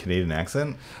done a Canadian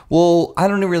accent? Well, I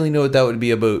don't really know what that would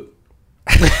be about.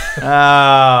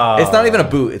 Oh. It's not even a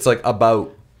boot. It's like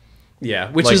about.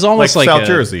 Yeah, which Like- is almost like like South a-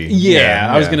 Jersey. Yeah,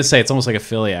 Yeah, I was yeah. gonna say it's almost like a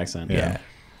Philly accent. Yeah.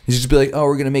 You just be like, "Oh,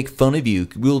 we're gonna make fun of you.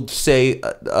 We'll say,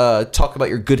 talk about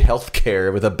your good health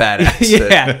care with a bad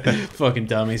accent." yeah, fucking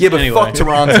dummies. Yeah, but anyway. fuck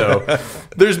Toronto.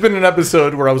 There's been an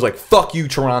episode where I was like, "Fuck you,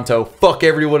 Toronto. Fuck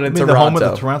everyone in I mean, Toronto." the home of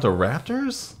the Toronto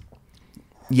Raptors?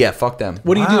 Yeah, fuck them.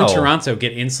 What do you do in Wow. Toronto?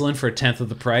 Get insulin for a tenth of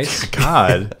the price?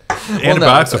 God.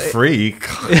 Antibiotics are free.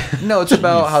 No, it's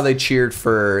about how they cheered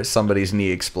for somebody's knee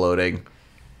exploding.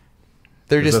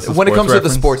 They're Is just this a when it sports comes to the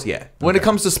reference? sports, yeah. When it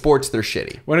comes to sports, they're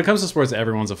shitty. When it comes to sports,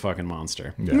 everyone's a fucking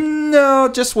monster. Yeah. No,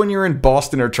 just when you're in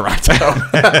Boston or Toronto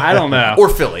I don't know. or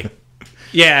Philly.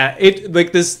 Yeah, it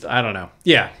like this. I don't know.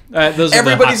 Yeah, those. Are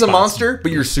Everybody's the a hot spots. monster,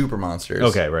 but you're super monsters.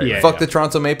 Okay, right. Yeah. right. Fuck the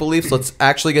Toronto Maple Leafs. Let's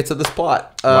actually get to the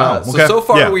plot. Wow, okay. So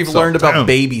far Yeah, we've so- learned about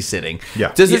babysitting.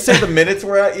 Yeah. Does it say the minutes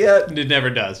we're at yet? It never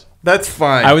does. That's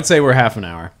fine. I would say we're half an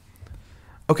hour.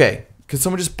 Okay. Could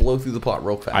someone just blow through the plot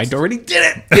real fast? I already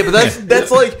did it. Yeah, but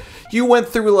that's like you went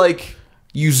through like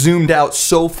you zoomed out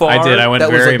so far. I did. I went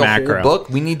that very was like the macro. whole book.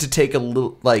 We need to take a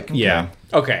little like Yeah.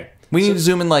 Okay. We need to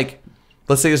zoom in like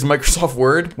let's say it's Microsoft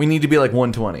Word. We need to be like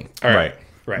 120. All right. Right.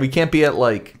 Right. We can't be at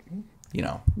like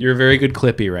You're very good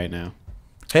Clippy right now.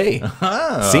 Hey,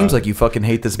 seems like you fucking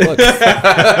hate this book.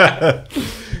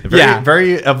 Very,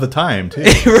 very of the time too.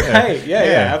 Right.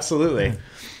 Yeah. Absolutely.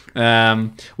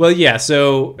 Well, yeah.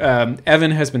 So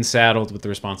Evan has been saddled with the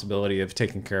responsibility of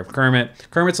taking care of Kermit.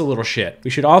 Kermit's a little shit. We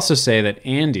should also say that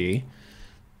Andy,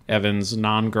 Evan's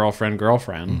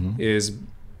non-girlfriend, is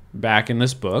back in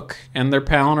this book, and they're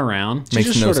palling around. She's Makes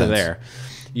just no sort of sense. there.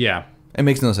 Yeah. It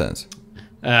makes no sense.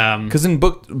 Because in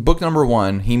book number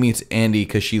 1, he meets Andy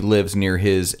because she lives near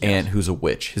his aunt who's a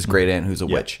witch, his great aunt who's a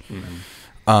witch.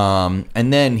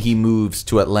 And then he moves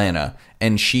to Atlanta,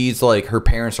 and she's like, her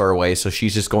parents are away, so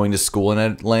she's just going to school in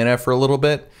Atlanta for a little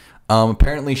bit.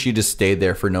 Apparently, she just stayed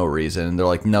there for no reason, and they're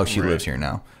like, no, she lives here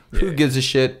now. Who gives a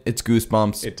shit? It's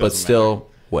Goosebumps, It but doesn't still,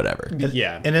 whatever.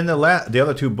 Yeah. And in the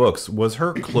other 2 books, was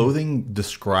her clothing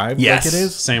described Yes. like it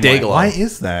is? Same Day way. glow. Why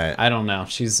is that? I don't know.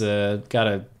 She's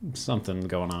got something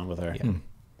going on with her.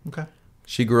 Okay.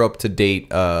 She grew up to date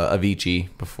Avicii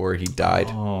before he died.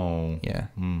 Oh. Yeah.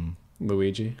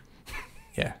 Luigi.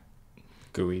 Yeah.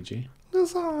 Guigi.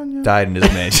 Lasagna. Died in his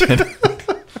mansion.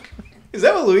 Is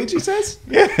that what Luigi says?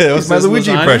 Yeah, that was my says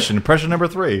Luigi lasagna? impression. Impression number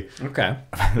 3. Okay.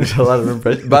 There's a lot of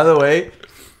impressions. By the way,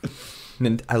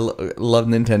 I love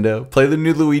Nintendo. Play the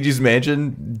new Luigi's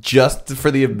Mansion just for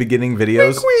the beginning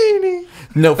videos.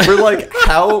 No, for like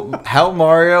how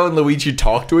Mario and Luigi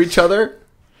talk to each other.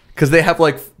 Because they have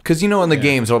like, because in the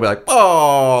games they'll be like,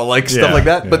 oh, like stuff Yeah, like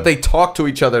that. yeah. But they talk to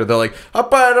each other. They're like,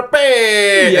 and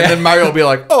then Mario will be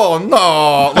like, oh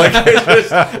no, like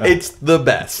it's the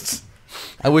best.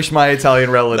 I wish my Italian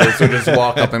relatives would just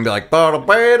walk up and be like, it's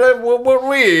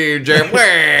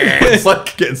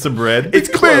like Getting some bread. It's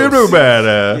close.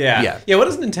 Yeah. Yeah. Yeah. What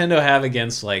does Nintendo have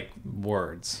against like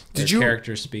words? Did Their you-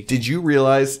 characters speak? Did you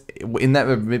realize in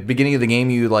that beginning of the game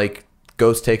you like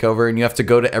ghosts take over and you have to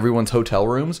go to everyone's hotel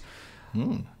rooms?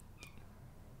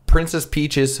 Princess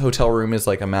Peach's hotel room is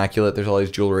like immaculate. There's all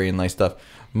these jewelry and nice stuff.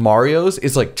 Mario's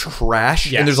is like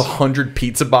trash, Yes. and there's 100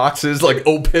 pizza boxes like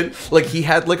open. Like he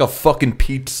had like a fucking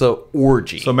pizza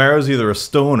orgy. So Mario's either a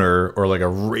stoner or like a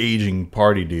raging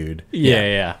party dude.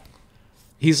 Yeah.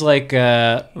 He's like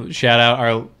shout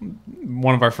out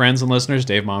one of our friends and listeners,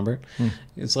 Dave Mombert.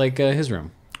 It's like his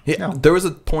room. There was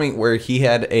a point where he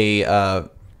had a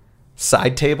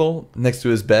side table next to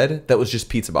his bed that was just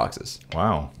pizza boxes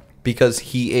Wow. because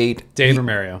he ate Dave or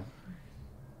Mario?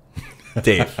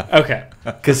 Dave. Okay.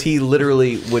 Because he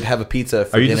literally would have a pizza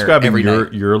for Are you dinner describing every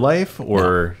night. your life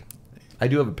or I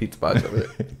do have a pizza box over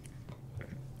there.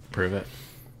 Prove it.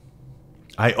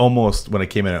 I almost when I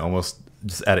came in I almost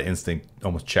just out of instinct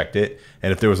almost checked it,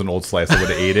 and if there was an old slice I would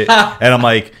have ate it. And I'm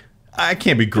like, I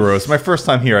can't be gross. My first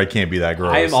time here I can't be that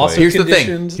gross. I am also- Like, Here's the thing.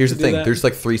 Conditioned Here's the to do thing. that? There's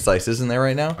like 3 slices in there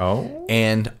right now. oh.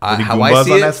 And Any how I Goombas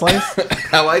see on it, that slice?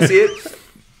 how I see it,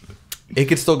 it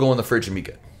could still go in the fridge and be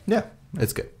good. Yeah.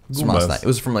 It's good. It was from last Goombas. night. It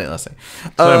was from late last night.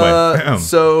 So anyway.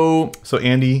 So So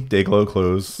Andy, Dayglow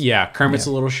clothes. Yeah, Kermit's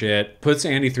a little shit. Puts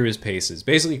Andy through his paces.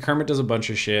 Basically, Kermit does a bunch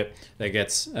of shit that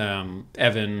gets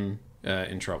Evan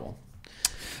in trouble.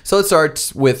 So it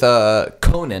starts with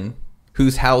Conan,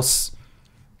 whose house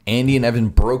Andy and Evan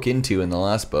broke into in the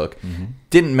last book.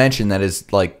 Didn't mention that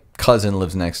his like cousin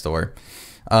lives next door.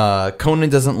 Conan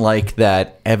doesn't like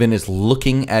that Evan is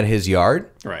looking at his yard.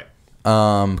 Right.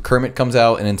 Kermit comes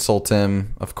out and insults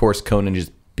him. Of course, Conan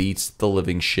just beats the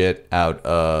living shit out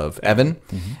of Evan,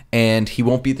 and he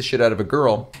won't beat the shit out of a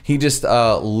girl. He just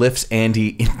lifts Andy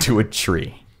into a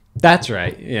tree That's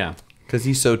right. Yeah. because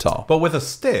he's so tall. But with a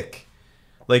stick.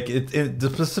 Like it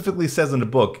specifically says in the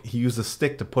book, he used a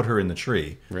stick to put her in the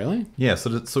tree. Really? Yeah,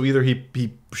 so either he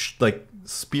like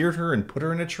speared her and put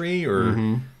her in a tree,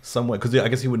 or some way, because I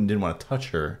guess he didn't want to touch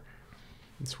her.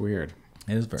 It's weird.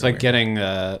 It is very It's like weird. getting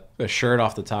a shirt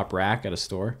off the top rack at a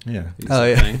store. Yeah. Oh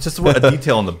yeah. It's just a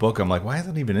detail in the book. I'm like, why is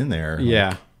that even in there?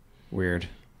 Yeah. Weird.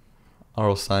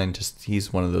 R.L. Stein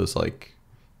he's one of those like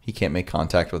he can't make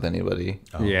contact with anybody.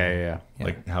 Yeah.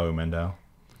 Like Howie Mandel.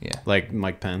 Yeah. Like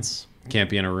Mike Pence. can't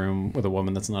be in a room with a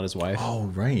woman that's not his wife. Oh,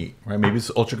 right. Maybe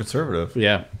it's ultra conservative.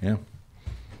 Yeah.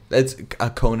 It's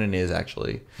Conan is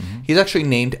actually. He's actually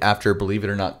named after, believe it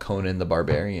or not, Conan the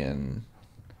Barbarian,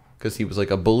 because he was like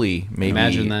a bully. Maybe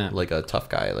Imagine that. like a tough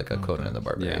guy, like a Conan the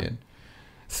Barbarian.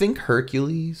 Think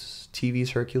Hercules,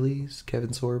 TV's Hercules, Kevin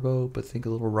Sorbo, but think a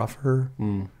little rougher.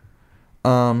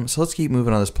 So let's keep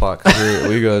moving on this plot. 'Cause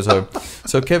we go.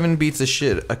 So Kevin beats the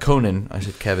shit. Conan, I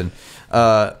said Kevin.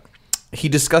 He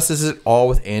discusses it all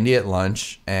with Andy at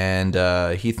lunch, and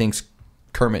he thinks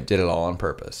Kermit did it all on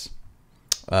purpose.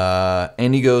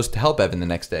 Andy goes to help Evan the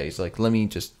next day. He's like, let me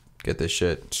just get this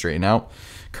shit straightened out.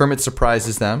 Kermit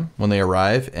surprises them when they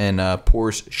arrive and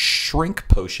pours shrink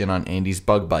potion on Andy's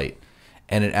bug bite.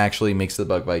 And it actually makes the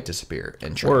bug bite disappear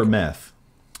and shrink. Or meth.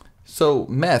 So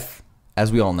meth, as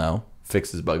we all know,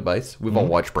 fixes bug bites. We've all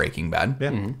watched Breaking Bad.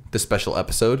 Yeah. The special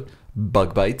episode,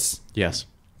 Bug Bites, Yes.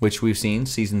 which we've seen,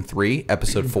 season 3,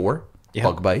 episode 4, Yeah.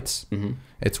 Bug Bites.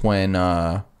 It's when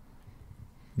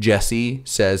Jesse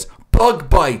says, "Bug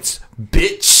bites,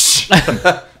 bitch."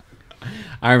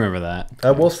 I remember that.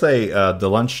 I will say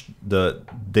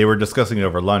they were discussing it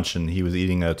over lunch, and he was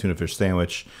eating a tuna fish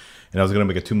sandwich, and I was going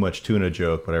to make a too much tuna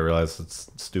joke, but I realized it's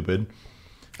stupid.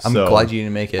 I'm glad you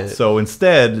didn't make it. So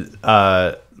instead,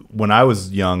 when I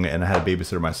was young and I had a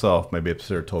babysitter myself, my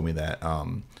babysitter told me that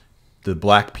the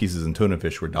black pieces in tuna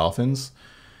fish were dolphins,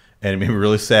 and it made me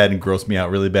really sad and grossed me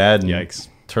out really bad. And Yikes.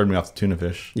 Turned me off the tuna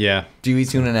fish. Yeah. Do you eat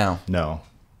tuna now? No.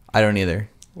 I don't either.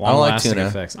 I don't like Long-lasting tuna.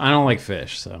 effects. I don't like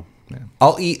fish, so.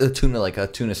 I'll eat a tuna like a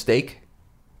tuna steak,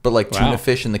 but like tuna Wow.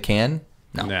 fish in the can,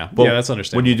 no. Yeah. Well, Yeah, that's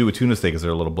understandable. When you do a tuna steak, is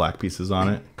there little black pieces on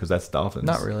it? Because that's dolphins.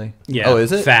 Not really. Yeah. Oh,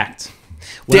 is it? Fact.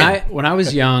 When I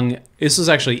was young, this was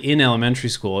actually in elementary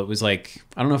school. It was like,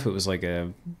 I don't know if it was like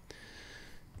a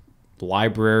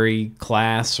library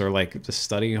class or like the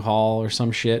study hall or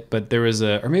some shit, but there was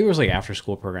or maybe it was like after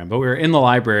school program, but we were in the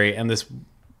library and this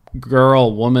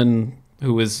woman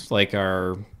who was like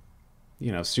our,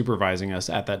 supervising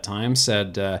us at that time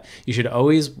said, you should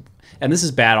always, and this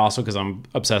is bad also because I'm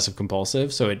obsessive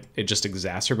compulsive, so it just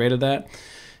exacerbated that.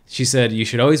 She said, you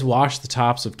should always wash the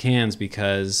tops of cans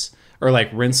or like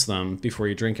rinse them before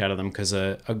you drink out of them, because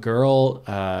a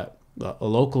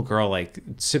local girl like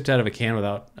sipped out of a can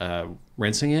without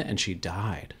rinsing it and she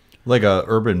died. Like a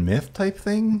urban myth type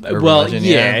thing? Urban Well, legend,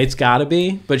 yeah, yeah. it's got to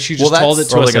be, but she just Well, told it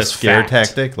that's- to Or us like a as scare fact.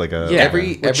 tactic? Like a Yeah.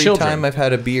 Every With children. time I've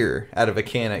had a beer out of a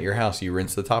can at your house, you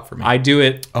rinse the top for me. I do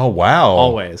it. Oh, wow.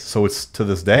 Always. So it's to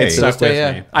this day. It stuck day, with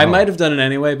yeah. me. I might have done it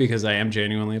anyway because I am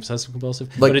genuinely obsessive compulsive,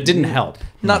 Like- but it didn't help.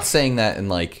 Not saying that in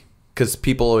like, because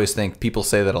people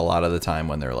say that a lot of the time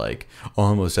when they're like, "Oh,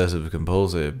 I'm obsessive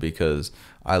compulsive because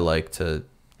I like to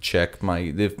check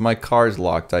if my car's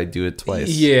locked, I do it twice."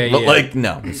 Yeah, but yeah. like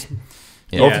no.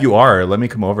 Oh, if you are, let me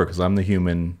come over because I'm the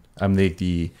human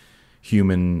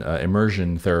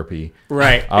immersion therapy.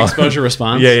 Right. Exposure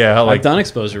response. Yeah, I'll, I've done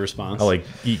exposure response. I'll like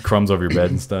eat crumbs over your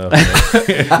bed and stuff.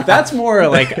 That's more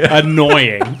like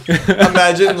annoying.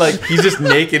 Imagine like he's just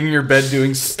naked in your bed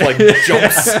doing like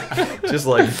jumps, just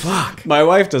like fuck. My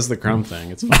wife does the crumb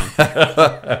thing. It's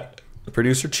fine.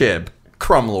 Producer Chib,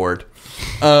 Crumb Lord.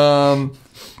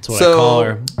 That's what I call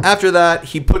her. After that,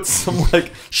 he puts some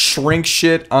like shrink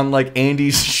shit on like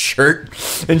Andy's shirt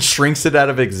and shrinks it out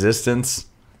of existence.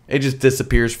 It just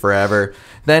disappears forever.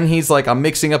 Then he's like, I'm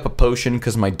mixing up a potion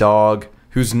because my dog,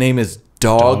 whose name is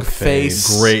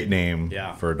Dogface, Great name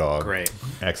Yeah. for a dog. Great.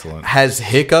 Excellent. has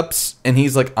hiccups. And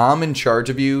he's like, I'm in charge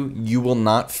of you. You will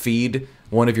not feed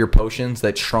one of your potions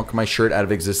that shrunk my shirt out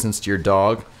of existence to your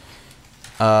dog.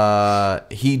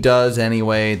 He does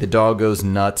anyway. The dog goes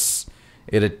nuts.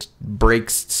 It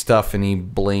breaks stuff and he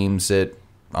blames it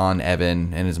on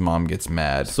Evan and his mom gets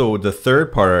mad. So the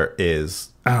third part is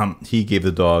he gave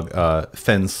the dog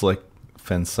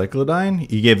phencyclidine.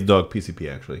 He gave the dog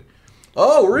PCP actually.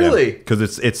 Oh, really?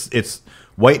 Because it's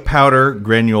white powder,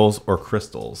 granules, or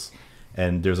crystals.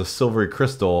 And there's a silvery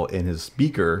crystal in his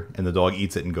beaker, and the dog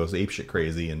eats it and goes apeshit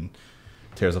crazy and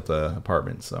tears up the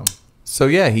apartment. So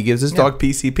yeah, he gives his dog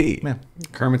PCP. Yeah.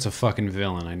 Kermit's a fucking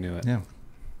villain. I knew it. Yeah.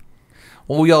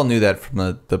 Well, we all knew that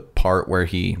from the part where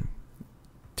he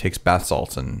takes bath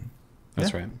salts and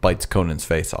That's right. bites Conan's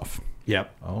face off.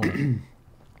 Yep. Oh.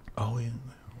 Oh, yeah.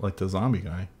 Like the zombie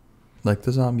guy. Like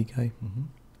the zombie guy.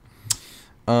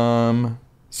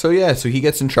 So yeah, so he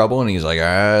gets in trouble and he's like,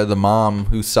 the mom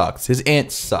who sucks. His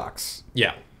aunt sucks.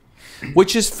 Yeah.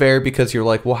 Which is fair because you're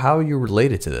like, well, how are you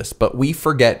related to this? But we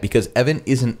forget because Evan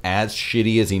isn't as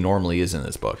shitty as he normally is in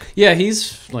this book. Yeah,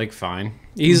 he's like fine.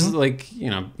 He's like,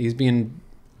 he's being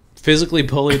physically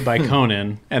bullied by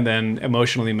Conan and then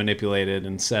emotionally manipulated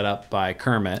and set up by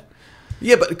Kermit.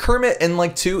 Yeah, but Kermit and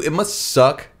like too, it must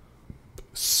suck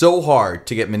so hard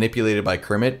to get manipulated by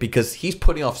Kermit because he's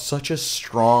putting off such a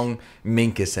strong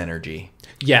Minkus energy.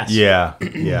 Yes. Yeah.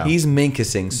 He's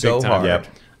Minkusing so Big time. hard. Yep.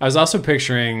 I was also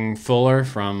picturing Fuller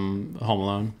from Home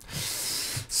Alone.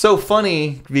 So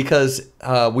funny because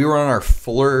we were on our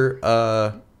Fuller.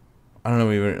 I don't know.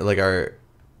 We were like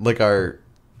our.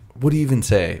 What do you even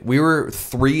say? We were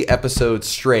 3 episodes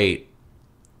straight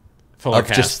Fuller of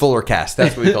cast. just Fuller cast.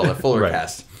 That's what we call it, Fuller Right.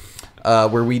 cast.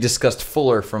 Where we discussed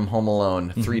Fuller from Home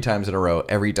Alone 3 times in a row.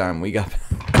 Every time we got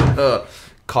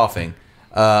coughing.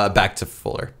 Back to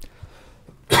Fuller.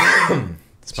 This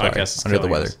Sorry, podcast is under the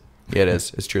killing weather. us. Yeah, it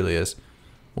is. It truly is.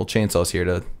 Well, Chainsaw's here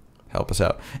to help us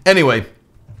out. Anyway,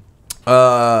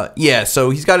 yeah. So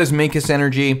he's got his Minkus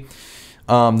energy.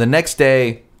 The next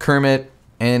day, Kermit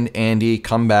and Andy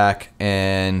come back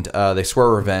and they swear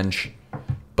revenge.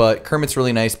 But Kermit's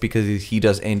really nice because he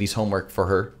does Andy's homework for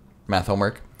her, math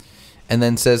homework, and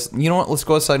then says, "You know what? Let's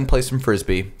go outside and play some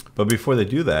frisbee." But before they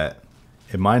do that,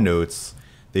 in my notes,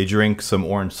 they drink some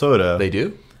orange soda. They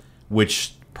do.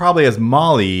 Which probably has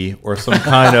Molly or some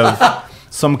kind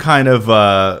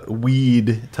of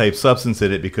weed type substance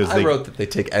in it because I wrote that they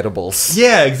take edibles.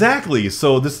 Yeah, exactly.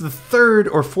 So this is the 3rd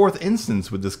or 4th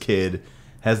instance with this kid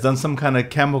has done some kind of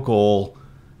chemical,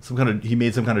 he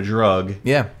made some kind of drug.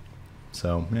 Yeah.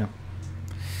 So yeah.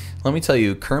 Let me tell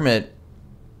you, Kermit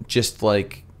just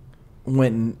like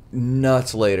went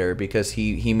nuts later because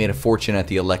he made a fortune at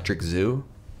the Electric Zoo.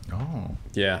 Oh.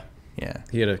 Yeah. Yeah.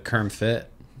 He had a Kerm fit.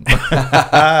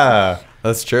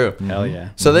 That's true. Hell yeah.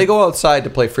 So they go outside to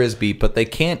play frisbee, but they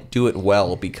can't do it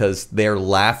well because they're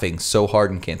laughing so hard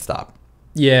and can't stop.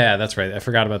 Yeah, that's right. I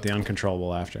forgot about the uncontrollable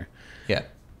laughter. Yeah.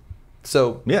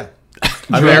 So Yeah.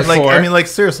 Therefore-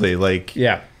 seriously,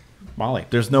 Yeah. Molly.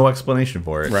 there's no explanation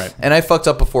for it. Right. and I fucked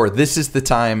up before. This is the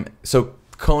time. So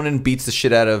Conan beats the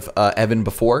shit out of Evan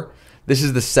before. This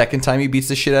is the second time he beats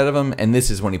the shit out of him, and this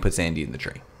is when he puts Andy in the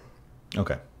tree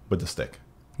Okay. With the stick.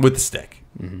 with the stick.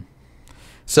 Top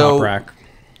So rack.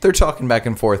 they're talking back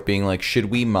and forth, being like, "Should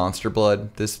we monster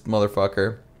blood this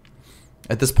motherfucker?"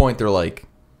 At this point, they're like,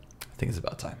 "I think it's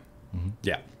about time.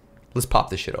 Yeah. Let's pop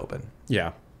this shit open."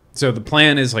 Yeah. So the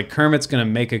plan is like Kermit's going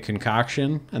to make a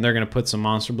concoction and they're going to put some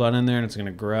monster blood in there and it's going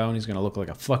to grow and he's going to look like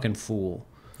a fucking fool.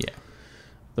 Yeah.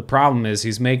 The problem is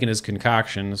he's making his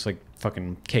concoction. It's like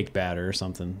fucking cake batter or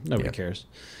something. Nobody Yeah. cares.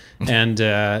 And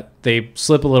they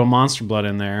slip a little monster blood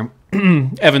in there.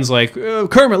 Evan's like,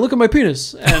 Kermit, look at my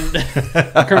penis. And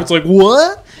Kermit's like,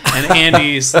 what? And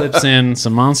Andy slips in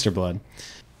some monster blood.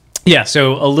 Yeah,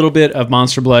 so a little bit of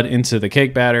monster blood into the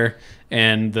cake batter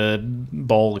and the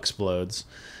bowl explodes.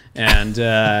 And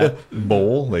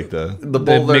Bowl, like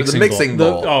the mixing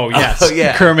bowl. Oh yes, Oh,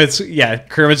 yeah.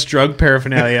 Kermit's drug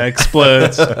paraphernalia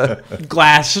explodes.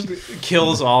 Glass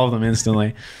kills all of them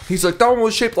instantly. He's like, "That one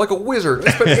was shaped like a wizard.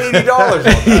 I spent $80 on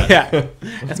that." Yeah,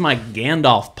 that's my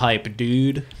Gandalf pipe,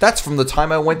 dude. That's from the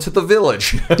time I went to the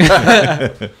village.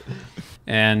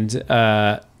 And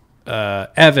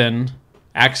Evan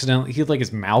accidentally, he had like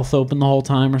his mouth open the whole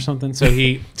time or something. So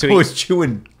he was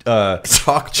chewing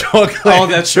chocolate. Oh,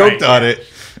 that's choked right, on it.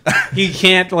 he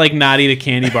can't like not eat a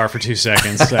candy bar for 2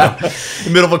 seconds. So In the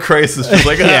middle of a crisis, just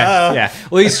like yeah, yeah.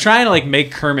 Well, he's trying to like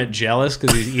make Kermit jealous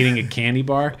because he's eating a candy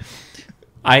bar.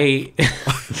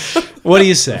 What do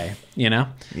you say? You know?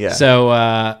 Yeah.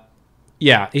 So,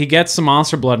 yeah, he gets some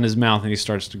monster blood in his mouth and he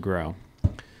starts to grow.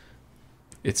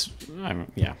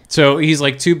 Yeah. So he's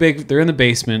like too big. They're in the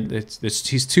basement.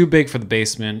 He's too big for the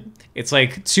basement. It's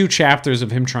like 2 chapters of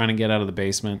him trying to get out of the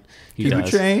basement. He 2 does.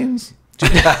 chains.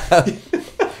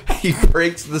 He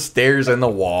breaks the stairs and the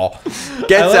wall,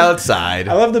 gets outside.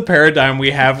 I love the paradigm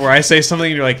we have where I say something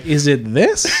and you're like, is it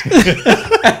this?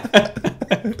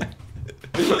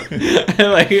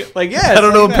 like yeah. I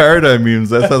don't know what paradigm means.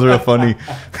 That sounds real funny.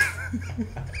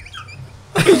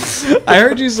 I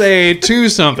heard you say 2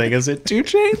 something. Is it 2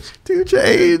 chains? 2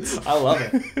 chains. I love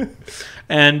it.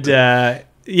 And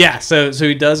yeah, so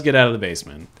he does get out of the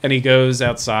basement and he goes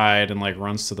outside and like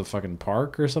runs to the fucking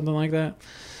park or something like that.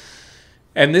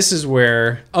 And this is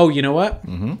where, oh, you know what?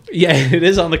 Mm-hmm. Yeah, it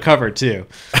is on the cover too.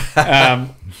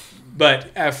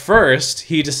 But at first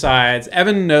he decides,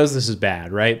 Evan knows this is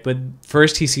bad, right? But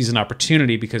first he sees an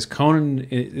opportunity because Conan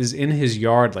is in his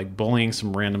yard like bullying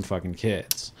some random fucking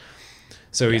kids.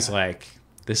 So he's like,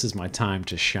 this is my time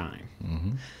to shine.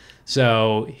 Mm-hmm.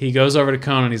 So he goes over to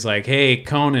Conan. He's like, hey,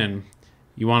 Conan,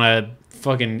 you want to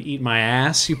fucking eat my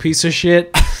ass, you piece of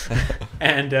shit?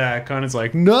 And Conan's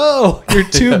like, no, you're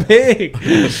too big.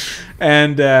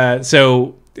 And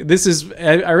so This is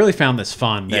I really found this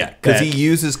fun. Because he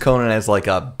uses Conan as like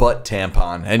a butt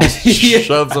tampon and just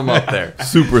shoves him up there.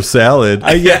 Super salad.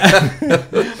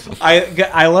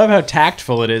 I love how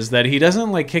tactful it is that he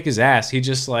doesn't like kick his ass. He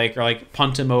just like or like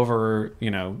punt him over,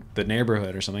 the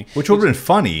neighborhood or something. Which would have been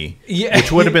funny. Yeah,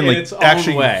 Which would have been in like its own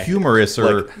actually way. humorous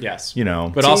or Yes,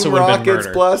 but also Team would have been Rocket's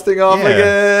murder. blasting off Yeah.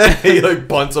 again. He like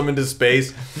bunts him into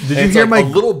space. Did And you hear like my-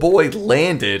 a little boy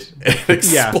landed and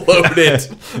Yeah. exploded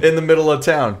in the middle of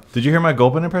town? Did you hear my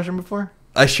Gulpin impression before?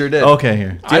 I sure did. Okay,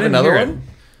 here. Do you have another hear one?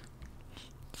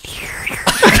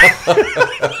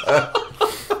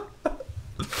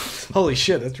 Holy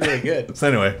shit, that's really good. So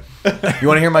anyway, You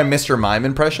want to hear my Mr. Mime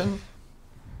impression?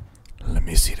 Let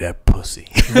me see that pussy.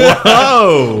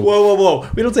 whoa, Whoa!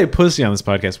 We don't say pussy on this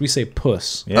podcast. We say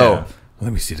puss. yeah. Oh,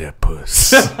 let me see that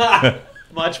puss.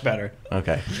 Much better.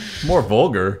 Okay. More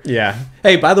vulgar. Yeah.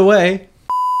 Hey, by the way,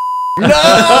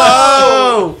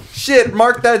 No! Shit,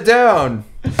 mark that down.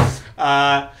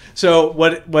 so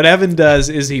what Evan does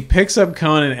is he picks up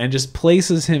Conan and just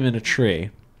places him in a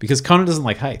tree because Conan doesn't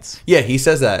like heights. Yeah, he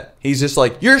says that. He's just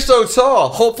like, you're so tall.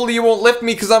 Hopefully you won't lift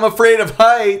me because I'm afraid of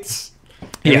heights.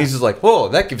 And Yeah. he's just like, whoa,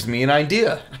 that gives me an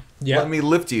idea. Yeah. Let me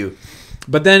lift you.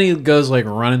 But then he goes like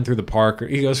running through the park.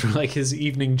 He goes for like his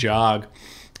evening jog,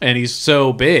 and he's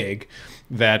so big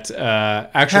that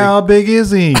actually How big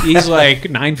is he? he's like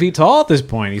 9 feet tall at this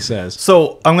point. He says.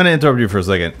 So I'm going to interrupt you for a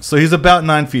second. So he's about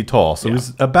 9 feet tall. So Yeah.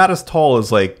 he's about as tall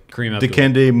as like Kareem Abdul-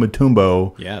 Dikembe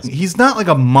Mutombo. Yes. He's not like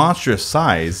a monstrous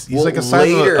size. He's Well, like a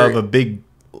size later- of a big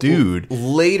dude.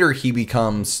 Later, he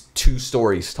becomes 2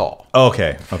 stories tall.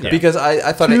 Okay. Okay. Because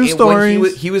I thought Two when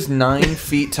stories. he was 9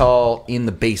 feet tall in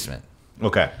the basement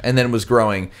Okay. and then was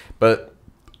growing. But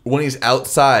when he's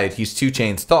outside, he's 2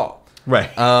 chains tall. Right.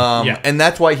 Yeah. And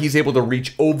that's why he's able to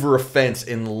reach over a fence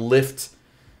and lift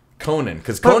Conan.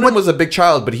 Because But Conan what- was a big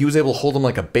child, but he was able to hold him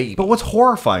like a baby. But what's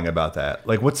horrifying about that?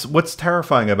 Like, what's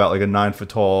terrifying about like a 9 foot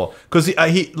tall? Because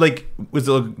he like was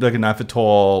it like a 9 foot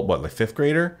tall what like 5th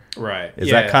grader? Right.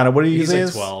 Is that kind of what he he's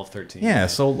is? like 12, 13. Yeah.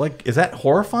 So like, is that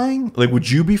horrifying? Like, would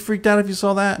you be freaked out if you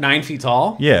saw that? 9 feet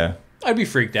tall. Yeah. I'd be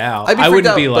freaked out. I'd be I freaked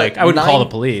wouldn't out, be but like I wouldn't call the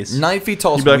 9 police. 9 feet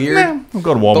tall is You'd be like, weird. nah, I'll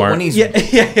go to But Walmart. when he's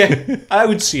Yeah. I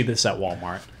would see this at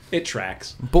Walmart. It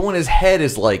tracks. but when his head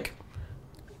is like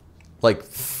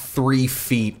 3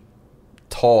 feet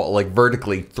tall, like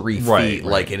vertically 3 feet, Right, right.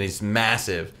 like, and he's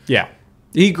massive. Yeah.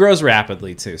 He grows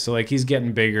rapidly too. So like he's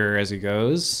getting bigger as he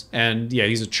goes. And yeah,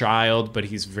 he's a child, but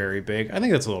he's very big. I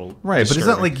think that's a little Right, but it's not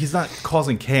disturbing. like he's not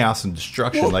causing chaos and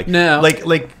destruction. Well, like no.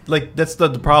 like that's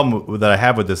the problem that I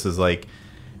have with this is like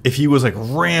if he was like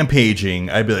rampaging,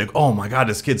 I'd be like, oh my god,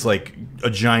 this kid's like a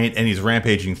giant and he's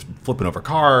rampaging, flipping over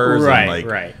cars, Right, and like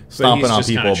right. But stomping he's on just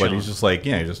kinda people. But chilling. he's just like,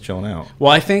 yeah, he's just chilling out.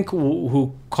 Well, I think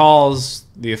who calls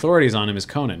the authorities on him is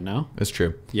Conan, no? That's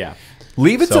true. Yeah.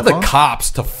 Leave it Cell to the phone?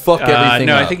 cops to fuck everything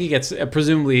no, up. I think he gets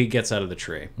presumably he gets out of the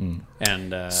tree.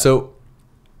 And So,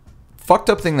 fucked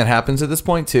up thing that happens at this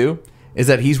point too is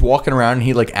that he's walking around and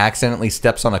he like accidentally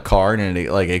steps on a car and it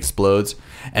like explodes,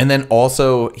 and then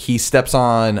also he steps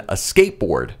on a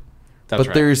skateboard. That's But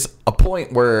right. there's a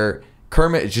point where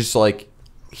Kermit just like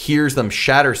hears them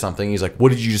shatter something. He's like, "What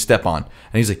did you just step on?"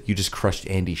 And he's like, "You just crushed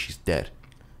Andy. She's dead."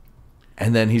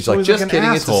 And then he's So like, he's "Just an kidding.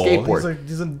 asshole. It's a skateboard."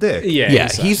 He's a dick. yeah, yeah,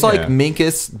 he's like Yeah.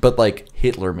 Minkus, but like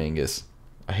Hitler Minkus.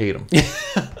 I hate him.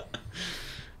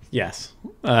 yes.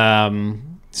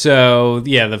 So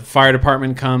yeah, the fire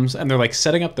department comes and they're like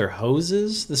setting up their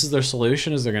hoses. This is their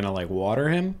solution: is they're gonna like water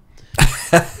him,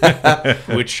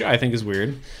 which I think is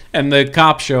weird. And the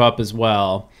cops show up as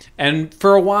well. And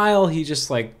for a while, he just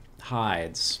like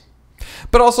hides.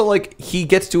 But also, like, he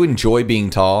gets to enjoy being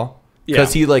tall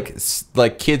because Yeah. he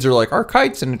like kids are like, our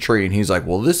kite's in a tree, and he's like,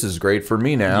 well, this is great for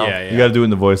me now. Yeah. You got to do it in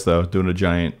the voice though, doing a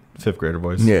giant 5th grader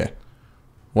voice. Yeah.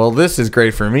 Well, this is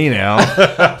great for me now.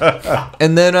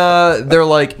 And then they're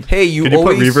like, hey, you Can you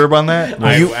always put reverb on that?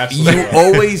 you absolutely.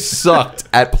 always sucked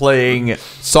at playing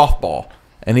softball.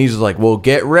 And he's like, well,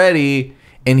 get ready.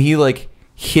 And he like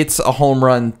hits a home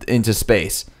run into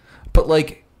space. But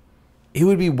like, it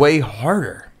would be way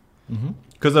harder.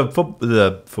 Because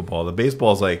the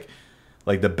baseball is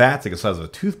like the bat's like the size of a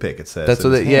toothpick. It says That's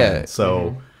in what his it- yeah. hand.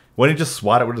 So why don't you just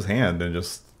swat it with his hand and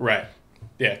just Right.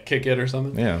 Yeah, kick it or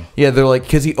something. yeah. Yeah, they're like,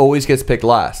 because he always gets picked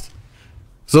last.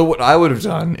 So what I would have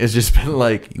done is just been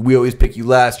like, we always pick you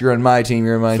last. You're on my team.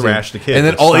 You're on my Thrash team. the kid, And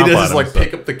then just all he stomp does on is him like and stuff.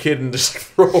 pick up the kid and just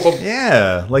throw him.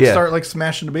 Yeah, like Yeah. start like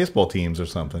smashing the baseball teams or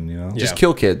something. You know, Just Yeah.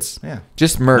 kill kids. yeah,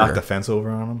 Just murder. knock the fence over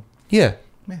on them. Yeah.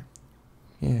 Yeah.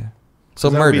 Yeah.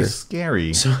 So That would be murder.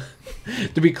 scary.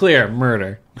 To be clear,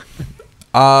 murder.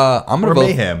 I'm gonna Or vote.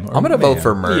 mayhem. Or I'm gonna vote mayhem.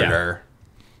 for murder.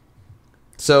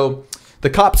 So The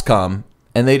cops come,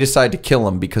 and they decide to kill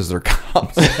him because they're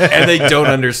cops, and they don't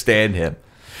understand him.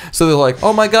 So they're like,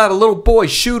 oh my God, a little boy,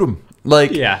 shoot him.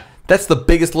 Like, Yeah. that's the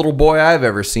biggest little boy I've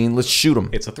ever seen. Let's shoot him.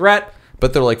 It's a threat.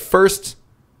 But they're like, first,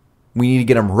 we need to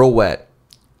get him real wet.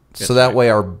 So that way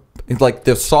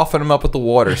they'll soften him up with the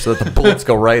water so that the bullets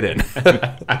go right in.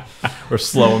 Or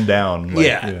slow him down. Like,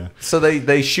 yeah. So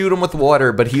they shoot him with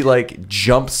water, but he like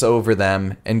jumps over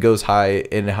them and goes high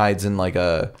and hides in like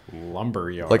a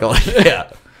Lumberyard.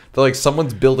 yeah. They're like,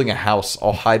 someone's building a house.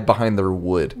 I'll hide behind their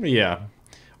wood. Yeah.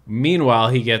 Meanwhile,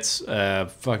 he gets a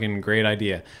fucking great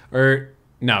idea. Or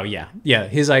no, yeah.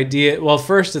 His idea. Well,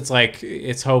 first it's like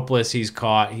it's hopeless. He's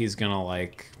caught. He's gonna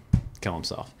like kill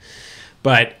himself.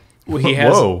 But he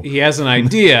has an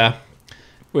idea,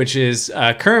 which is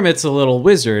Kermit's a little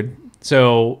wizard.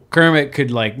 So Kermit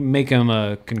could like make him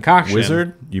a concoction.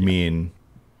 Wizard? You mean?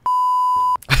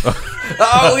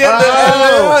 Oh, we have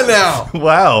that now.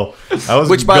 Wow. I was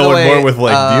Which, by the going way, more with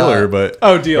like dealer, but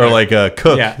dealer. or like a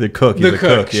cook. Yeah. The cook. He's The a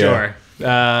cook, yeah.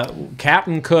 sure.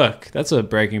 Captain Cook. That's a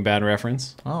Breaking Bad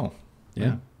reference. Oh.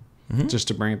 Yeah. Just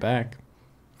to bring it back.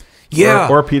 Yeah.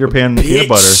 Or Peter Pan peanut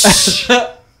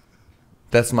butter.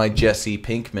 That's my Jesse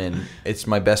Pinkman. It's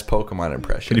my best Pokemon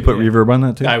impression. Can you put reverb on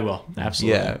that too? I will.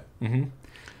 Absolutely. Yeah.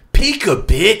 Pika,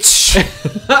 bitch.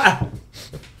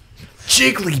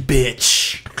 Jiggly,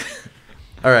 bitch.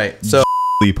 All right. So.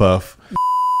 Puff.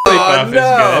 Puff is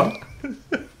no.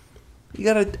 You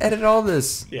got to edit all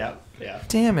this. Yeah. Yeah.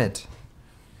 Damn it.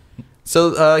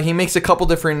 So he makes a couple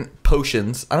different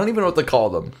potions. I don't even know what to call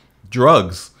them.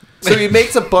 Drugs. So he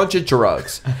makes a bunch of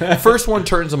drugs. First one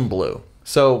turns him blue.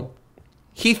 So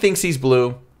he thinks he's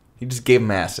blue. He just gave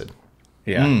him acid.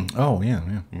 Yeah. Oh, yeah.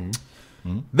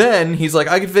 Then he's like,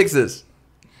 I can fix this.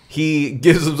 He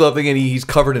gives him something and he's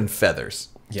covered in feathers.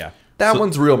 Yeah. That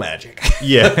one's real magic.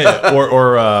 Yeah.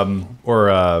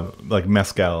 or like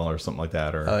mezcal or something like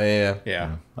that. Or Oh, yeah.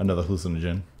 Yeah. another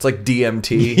hallucinogen. It's like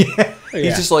DMT. Yeah.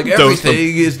 He's just like, Dose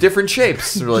everything is different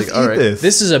shapes. We're like, Just all eat right.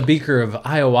 This is a beaker of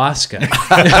ayahuasca.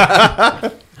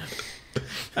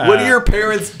 What do your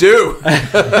parents do?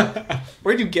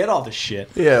 Where'd you get all this shit?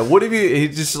 Yeah, what have you...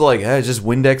 He's just like, just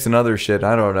Windex and other shit.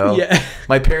 I don't know. Yeah.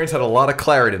 My parents had a lot of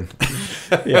Claritin.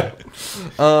 Yeah.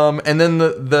 And then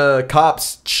the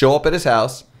cops show up at his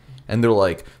house, and they're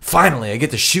like, finally, I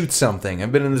get to shoot something.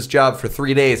 I've been in this job for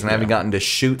 3 days, and I haven't gotten to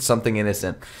shoot something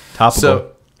innocent. Topical.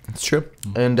 So, it's true.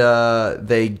 And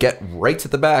they get right to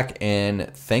the back,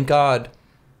 and thank God,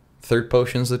 third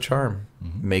potion's the charm.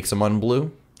 Makes him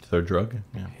unblue. Third drug.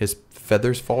 Yeah. His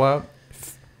feathers fall out.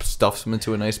 Stuffs him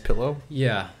into a nice pillow.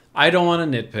 Yeah. I don't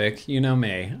want to nitpick. You know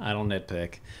me. I don't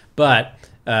nitpick. But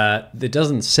it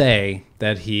doesn't say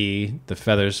that the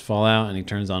feathers fall out and he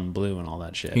turns on blue and all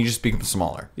that shit. He just becomes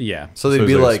smaller. Yeah. So they'd So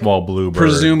be he's like, a small blue bird.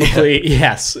 Presumably,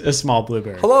 yes, a small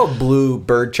blueberry. hello, blue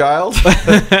bird child.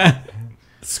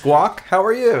 Squawk, how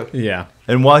are you? Yeah.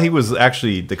 And while he was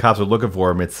actually, the cops were looking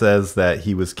for him, it says that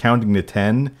he was counting to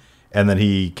 10, and then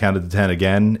he counted to 10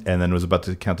 again, and then was about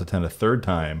to count to 10 a third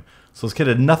time. So this kid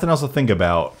had nothing else to think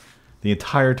about the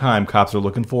entire time cops are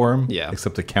looking for him, Yeah.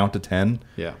 except to count to 10.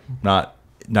 Yeah. Not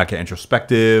get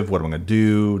introspective. What am I going to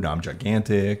do? No, I'm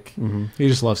gigantic. He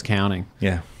just loves counting.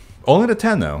 Yeah. Only to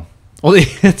 10, though. Well,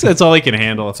 that's all he can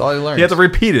handle. That's all he learned. You have to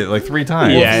repeat it like 3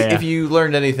 times. Well, Yeah. if you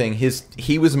learned anything,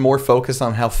 he was more focused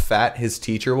on how fat his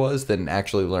teacher was than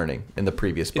actually learning in the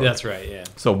previous book. That's right, yeah.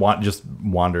 So just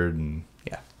wandered and...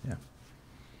 Yeah. Yeah.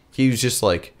 He was just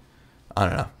like, I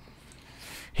don't know.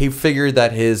 He figured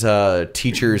that his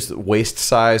teacher's waist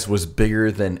size was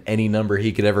bigger than any number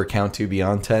he could ever count to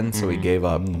beyond 10, so he gave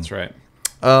up. That's right.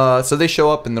 So they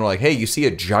show up and they're like, hey, you see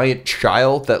a giant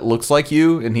child that looks like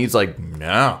you? And he's like,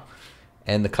 no.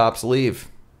 And the cops leave.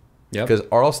 Yep. Because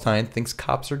Arlstein thinks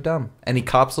cops are dumb. Any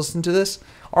cops listen to this?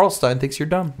 Arlstein thinks you're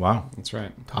dumb. Wow. That's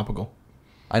right. Topical.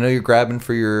 I know you're grabbing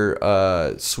for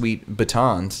your sweet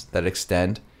batons that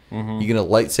extend. You gonna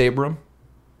lightsaber them?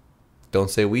 Don't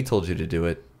say we told you to do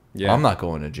it. Yeah. I'm not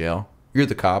going to jail. You're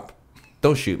the cop.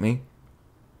 Don't shoot me.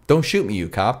 Don't shoot me, you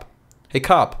cop. Hey,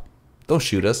 cop. Don't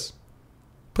shoot us.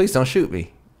 Please don't shoot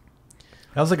me.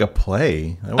 That was like a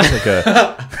play. That was like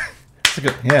a... it's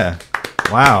like a yeah.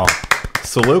 Wow.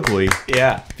 Soliloquy.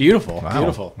 Yeah. Beautiful. Wow.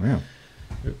 Beautiful.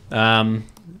 Yeah.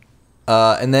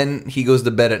 And then he goes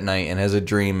to bed at night and has a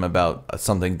dream about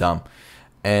something dumb.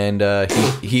 And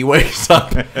he wakes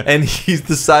up and he's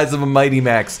the size of a Mighty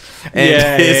Max.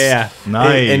 And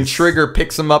Nice. And Trigger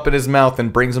picks him up in his mouth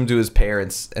and brings him to his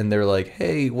parents. And they're like,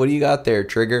 hey, what do you got there,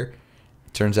 Trigger?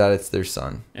 Turns out it's their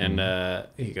son. And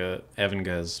Evan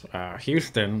goes,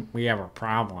 Houston, we have a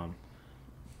problem.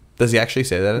 Does he actually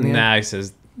say that in the end? Nah, he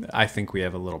says, I think we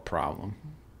have a little problem.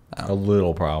 A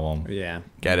little problem. Yeah.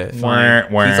 Get it? Wah,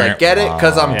 wah, He's like, get it?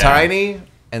 Because I'm Yeah. tiny?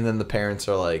 And then the parents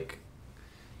are like,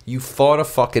 you fought a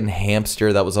fucking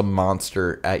hamster that was a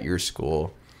monster at your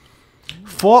school.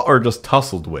 Fought or just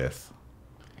tussled with?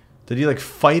 Did he like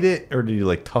fight it or did he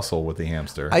like tussle with the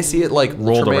hamster? I see it like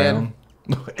Rolled Ultraman. around.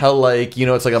 How like, you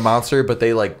know, it's like a monster, but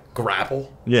they like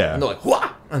grapple. Yeah. And they're like,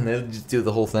 wah! And they just do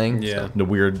the whole thing. Yeah. The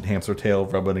weird hamster tail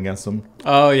rubbing against him.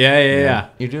 Oh, yeah.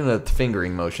 You're doing a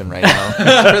fingering motion right now.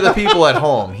 For the people at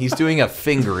home, he's doing a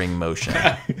fingering motion.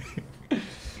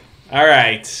 All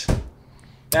right.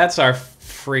 That's our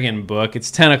friggin' book.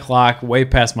 It's 10 o'clock, way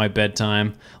past my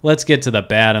bedtime. Let's get to the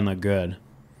bad and the good.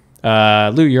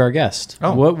 Lou, you're our guest.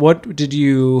 Oh. What did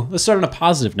you... Let's start on a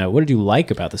positive note. What did you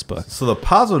like about this book? So the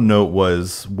positive note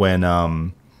was when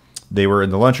they were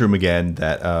in the lunchroom again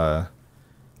that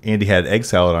Andy had egg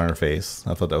salad on her face.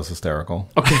 I thought that was hysterical.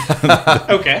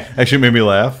 Okay. Actually made me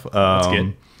laugh. That's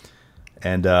good.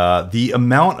 And the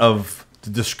amount of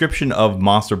the description of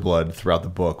monster blood throughout the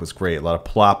book was great. A lot of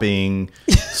plopping,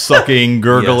 sucking,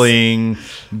 gurgling,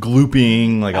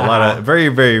 glooping, like a lot of very,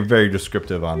 very, very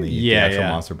descriptive on the actual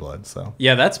monster blood. So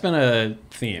Yeah, that's been a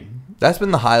theme. That's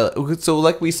been the highlight. So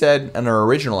like we said in our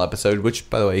original episode, which,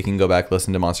 by the way, you can go back and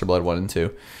listen to Monster Blood 1 and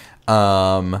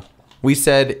 2. We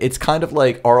said it's kind of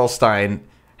like R.L. Stine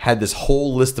had this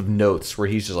whole list of notes where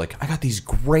he's just like, I got these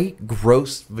great,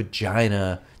 gross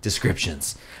vagina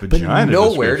descriptions, but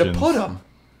nowhere to put them.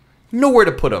 Nowhere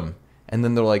to put them. And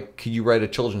then they're like, could you write a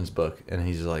children's book? And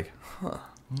he's just like, huh.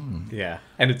 Yeah.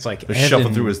 And it's like... just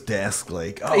shuffling through his desk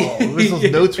like, oh, where's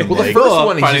those notes from? Well, the like, first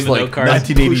one, he's finding just the like, note cards.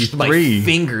 1983. pushed my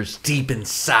fingers deep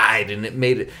inside, and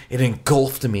it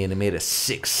engulfed me, and it made a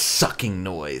sick sucking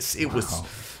noise. It was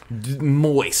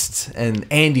moist, and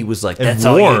Andy was like, "That's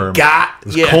all you got." It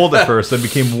was cold at first, then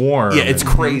became warm. Yeah, it's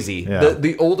crazy. Yeah.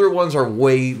 The older ones are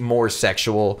way more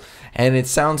sexual, and it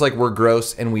sounds like we're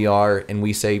gross, and we are, and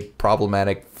we say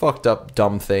problematic, fucked up,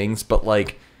 dumb things, but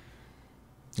like.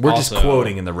 We're Also, just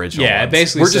quoting in the original. Yeah, ones. it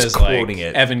basically we're says just quoting like,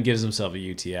 it. Evan gives himself a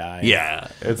UTI. Yeah,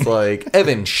 it's like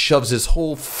Evan shoves his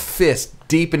whole fist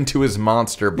deep into his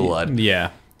monster blood.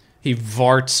 Yeah. He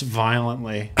varts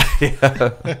violently.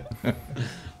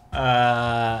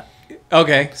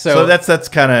 Okay, So that's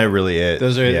kind of really it.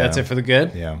 That's it for the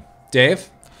good? Yeah. Dave?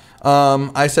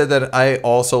 I said that I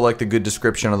also like the good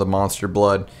description of the monster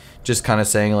blood. Just kind of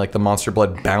saying like the monster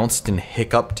blood bounced and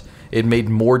hiccuped. It made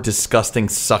more disgusting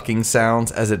sucking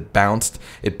sounds as it bounced.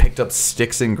 It picked up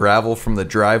sticks and gravel from the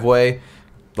driveway,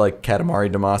 like Katamari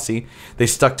Damacy. They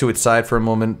stuck to its side for a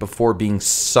moment before being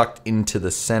sucked into the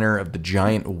center of the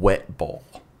giant wet ball.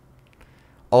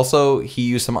 Also, he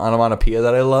used some onomatopoeia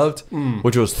that I loved,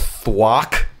 which was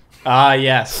thwack. Ah,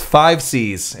 yes. 5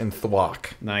 C's in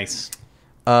thwack. Nice.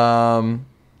 I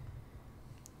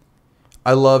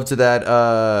loved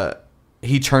that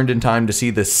he turned in time to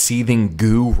see the seething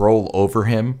goo roll over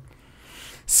him.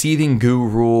 Seething goo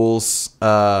rules,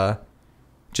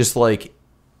 just like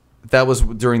that was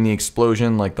during the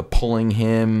explosion, like the pulling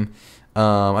him.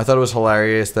 I thought it was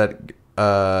hilarious that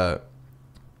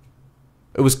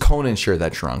it was Conan sure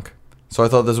that shrunk. So I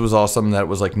thought this was awesome that it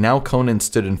was like now Conan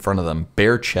stood in front of them,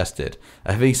 bare-chested.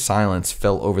 A heavy silence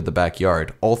fell over the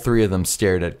backyard. All three of them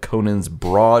stared at Conan's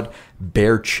broad,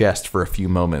 bare chest for a few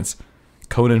moments.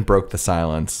 Conan broke the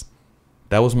silence.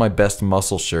 That was my best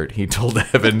muscle shirt, he told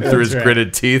Evan through his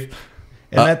gritted teeth.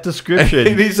 And that description...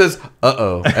 And he says,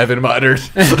 uh-oh, Evan muttered.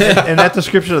 And that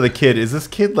description of the kid, is this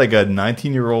kid like a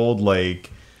 19-year-old, like,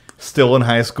 still in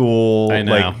high school, I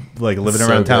know. like living So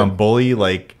around town good. bully?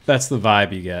 Like, That's the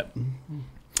vibe you get.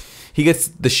 He gets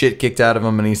the shit kicked out of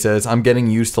him, and he says, I'm getting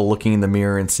used to looking in the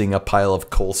mirror and seeing a pile of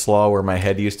coleslaw where my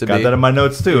head used to got be. that in my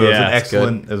notes, too. It was Yeah, an it's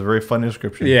excellent... It was a very fun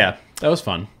description. Yeah, that was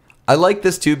fun. I like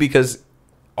this too because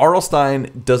R.L.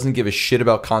 Stine doesn't give a shit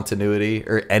about continuity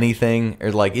or anything,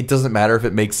 or like it doesn't matter if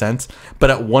it makes sense. But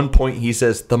at one point he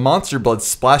says, the monster blood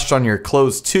splashed on your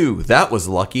clothes too. That was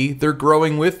lucky. They're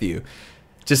growing with you.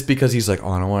 Just because he's like, oh,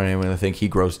 I don't want anyone to think he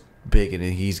grows big and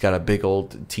he's got a big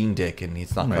old teen dick and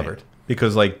he's not Right. covered.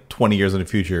 Because, like, 20 years in the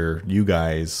future, you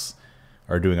guys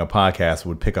are doing a podcast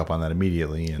would pick up on that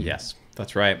immediately. And Yes,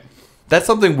 that's right. That's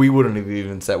something we wouldn't have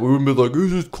even said. We wouldn't be like,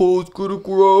 is his clothes gonna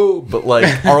grow? But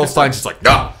like, R.L. Stine's just like,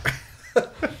 nah.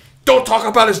 Don't talk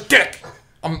about his dick.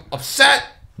 I'm upset.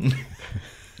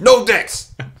 No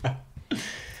dicks.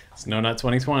 It's No Nut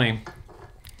 2020.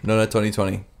 No, not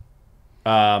 2020.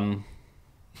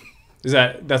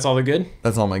 That's all the good?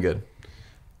 That's all my good.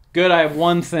 Good, I have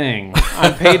one thing.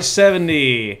 On page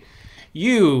 70,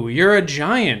 you're a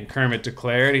giant, Kermit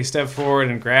declared. He stepped forward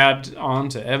and grabbed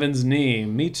onto Evan's knee.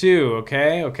 Me too,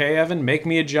 okay? Okay, Evan, make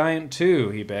me a giant too,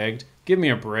 he begged. Give me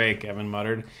a break, Evan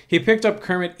muttered. He picked up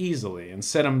Kermit easily and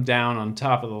set him down on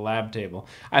top of the lab table.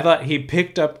 I thought he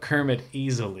picked up Kermit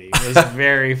easily. It was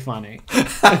very funny.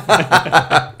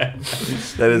 That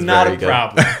is Not very a good.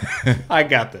 problem. I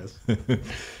got this.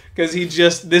 Because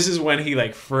this is when he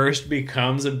like first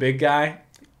becomes a big guy.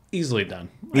 Easily done.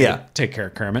 I Yeah. could take care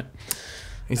of Kermit.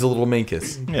 He's a little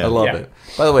Minkus. Yeah. I love Yeah. it.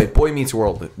 By the way, Boy Meets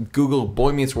World. Google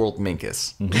Boy Meets World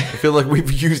Minkus. I feel like we've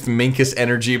used Minkus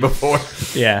energy before,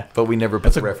 Yeah. but we never put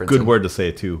That's the a reference good in. word to say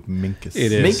it too. Minkus.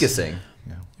 It is. Minkusing.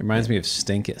 It reminds me of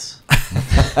Stinkus.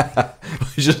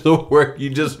 It's just a word you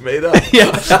just made up.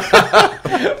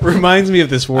 Reminds me of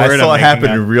this word. I saw I'm it happen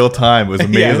making up. in real time. It was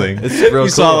amazing. It's real You cool.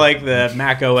 saw like the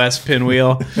Mac OS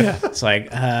pinwheel. It's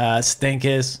like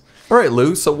Stinkus. All right,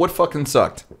 Lou. So what fucking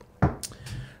sucked?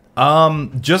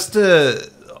 Just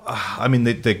I mean,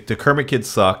 the Kermit kid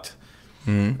sucked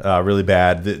really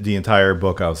bad. The entire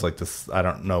book, I was like, this. I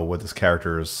don't know what this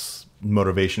character's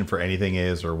motivation for anything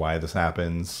is, or why this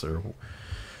happens, or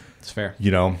It's fair.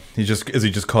 you know, is he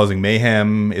just causing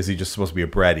mayhem? Is he just supposed to be a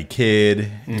bratty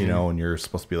kid? You know, and you're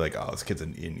supposed to be like, oh, this kid's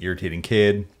an irritating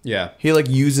kid. Yeah. He like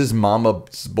uses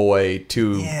Mama's boy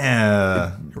to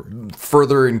Yeah,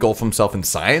 further engulf himself in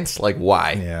science. Like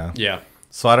why? yeah. Yeah.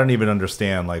 So I don't even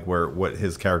understand like what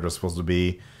his character is supposed to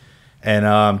be,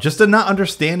 and just not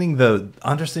understanding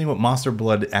what Monster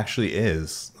Blood actually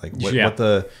is. Like what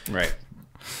the Right.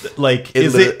 like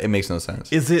It makes no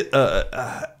sense. is it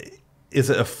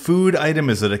a food item?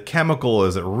 Is it a chemical?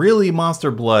 Is it really Monster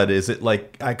Blood? Is it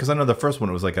like because I know the first one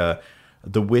it was like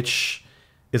the witch.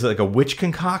 Is it like a witch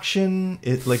concoction?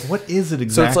 Like what is it So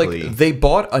exactly? it's like they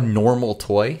bought a normal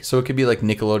toy, so it could be like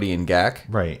Nickelodeon Gak,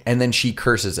 Right. And then she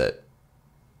curses it.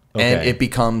 And Okay. it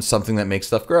becomes something that makes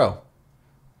stuff grow.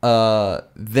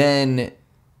 Then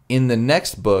in the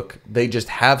next book, they just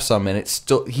have some, and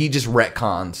he just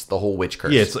retcons the whole witch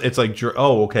curse. Yeah, it's like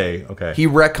okay. He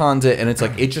retcons it, and it's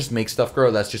like it just makes stuff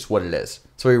grow. That's just what it is.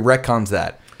 So he retcons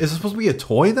that. Is it supposed to be a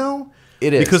toy though?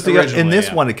 It is. Because in Originally, this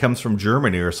yeah. one it comes from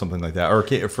Germany or something like that, or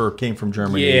came from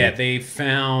Germany. Yeah, they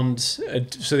found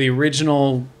so the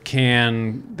original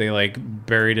can they like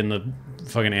buried in the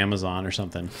fucking Amazon or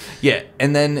something. Yeah,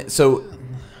 and then so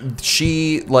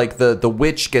she like the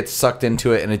witch gets sucked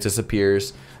into it and it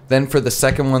disappears. Then for the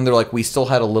second one, they're like, we still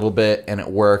had a little bit and it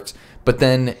worked, but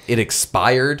then it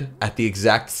expired at the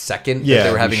exact second that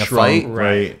they were having a fight.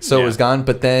 right? So it Yeah. was gone.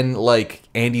 But then like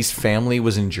Andy's family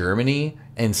was in Germany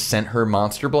and sent her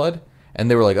Monster Blood,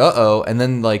 and they were like, uh-oh. And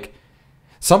then like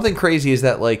something crazy is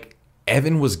that like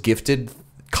Evan was gifted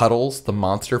Cuddles, the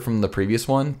monster from the previous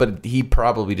one, but he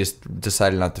probably just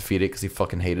decided not to feed it because he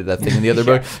fucking hated that thing in the other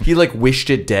book. He like wished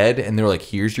it dead, and they were like,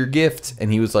 here's your gift.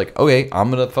 And he was like, okay, I'm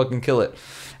gonna fucking kill it.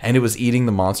 And it was eating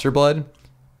the Monster Blood,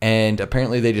 and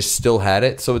apparently they just still had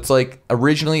it. So it's like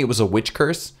originally it was a witch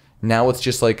curse. Now it's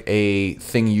just like a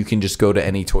thing you can just go to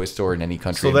any toy store in any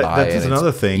country So and buy. that's and another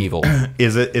it's thing. Evil.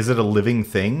 Is it a living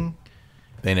thing?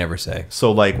 They never say.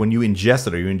 So like when you ingest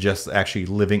it, are you ingest actually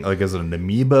living? Like is it an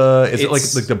amoeba? Is it like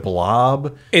the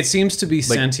blob? It seems to be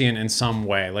sentient in some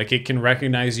way. Like it can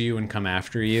recognize you and come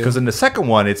after you. Because in the second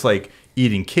one, it's like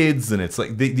eating kids, and it's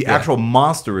like the actual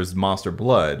monster is Monster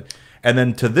Blood, and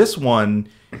then to this one,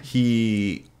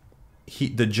 the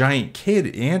giant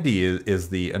kid Andy is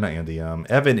the not Andy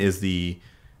Evan is the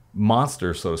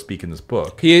monster, so to speak, in this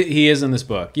book. He is in this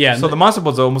book. Yeah. So the Monster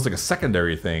Blood's almost like a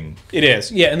secondary thing. It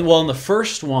is. Yeah, and well, in the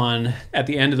first one, at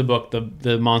the end of the book,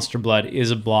 the Monster Blood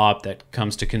is a blob that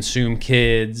comes to consume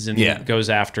kids and goes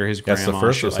after his grandma. That's the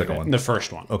first or shit like second that. one? The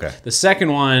first one. Okay. The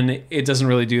second one, it doesn't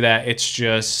really do that. It's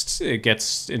just it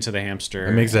gets into the hamster.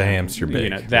 It makes the hamster big. You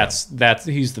know, that's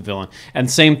he's the villain. And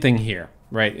same thing here,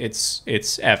 right? It's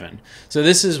Evan. So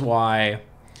this is why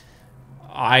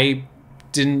I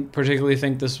didn't particularly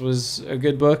think this was a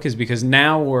good book, is because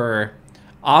now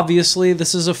obviously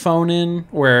this is a phone in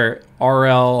where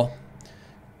RL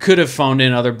could have phoned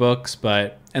in other books,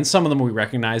 and some of them we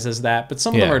recognize as that, but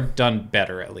some of them Yeah. are done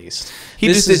better at least. He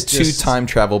This just did is two time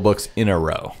travel books in a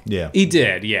row. Yeah. He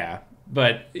did, yeah.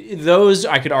 But those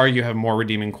I could argue have more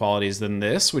redeeming qualities than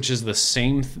this, which is the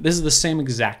same. This is the same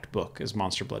exact book as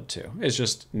Monster Blood 2. It's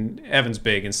just Evan's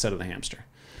big instead of the hamster.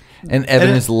 And Evan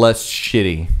is less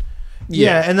shitty.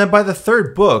 Yeah, and then by the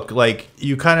third book, like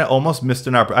you kind of almost missed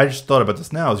an opportunity. I just thought about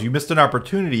this now: is you missed an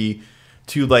opportunity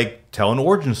to like tell an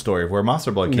origin story of where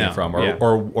Monster Blood came from,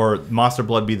 or Monster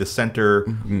Blood be the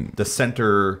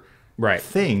center Right.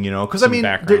 thing, you know? Because I Some mean,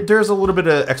 background. there's a little bit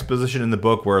of exposition in the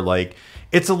book where like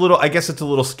it's a little. I guess it's a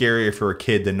little scary if you're a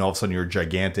kid. Then all of a sudden you're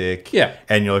gigantic, Yeah.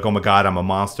 and you're like, oh my god, I'm a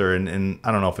monster, and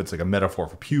I don't know if it's like a metaphor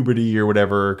for puberty or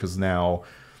whatever, because now.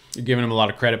 You're giving him a lot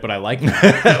of credit, but I like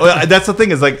that. Well, that's the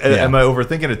thing is like, Yeah. am I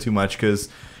overthinking it too much? Because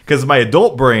my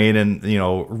adult brain and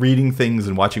reading things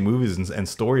and watching movies and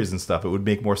stories and stuff, it would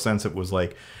make more sense. It was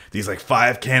like these like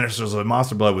 5 canisters of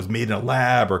monster blood was made in a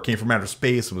lab or came from outer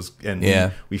space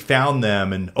and we found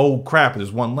them and oh crap,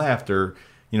 there's one left or.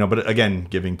 But again,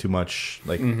 giving too much,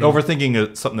 like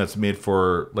overthinking something that's made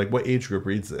for like what age group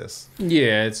reads this?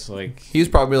 Yeah, it's like He's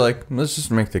probably like, let's just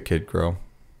make the kid grow.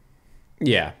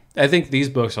 yeah. I think these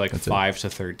books are like 5 to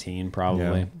 13 probably.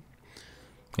 Yeah.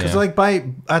 Because Yeah. like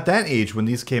at that age when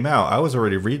these came out, I was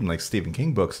already reading like Stephen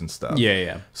King books and stuff.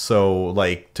 Yeah. So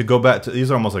like to go back to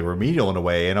these are almost like remedial in a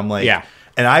way, and I'm like, Yeah.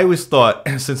 And I always thought,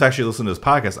 since actually listening to this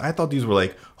podcast, I thought these were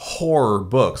like horror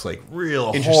books, like real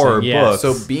Interesting, horror yeah. books.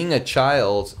 So being a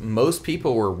child, most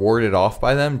people were warded off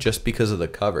by them just because of the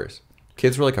covers.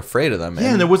 Kids were like afraid of them.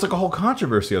 yeah, and there was like a whole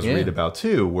controversy I was Yeah. reading about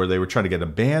too, where they were trying to get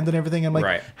them banned and everything. I'm like,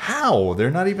 Right. how? They're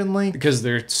not even like Because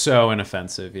they're so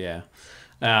inoffensive, yeah.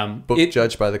 book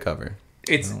judged by the cover.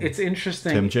 It's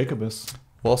interesting. Tim Jacobus.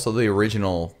 Well, also the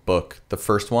original book, the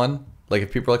first one. Like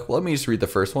if people are like, well, let me just read the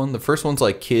first one. The first one's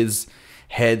like kids'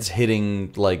 heads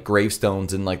hitting like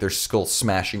gravestones and like their skulls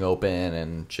smashing open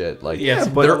and shit. Like Yeah,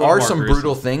 but there a little are more some gruesome.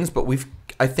 brutal things, but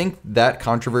I think that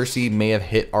controversy may have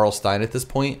hit R.L. Stine at this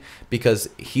point because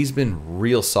he's been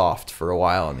real soft for a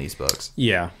while in these books.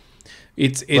 Yeah.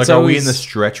 It's Like, always, are we in the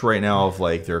stretch right now of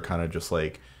like they're kind of just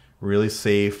like really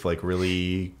safe, like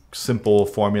really simple,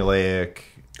 formulaic?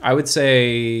 I would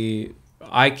say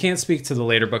I can't speak to the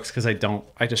later books because I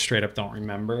just straight up don't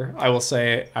remember. I will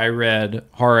say I read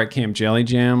Horror at Camp Jelly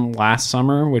Jam last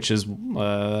summer, which is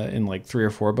in like 3 or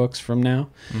 4 books from now,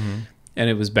 and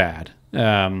it was bad.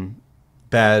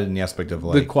 Bad in the aspect of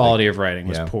like The quality of writing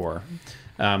was yeah. poor.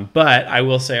 But I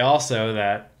will say also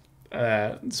that,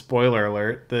 spoiler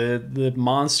alert, the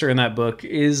monster in that book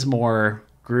is more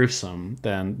gruesome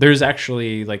than... There's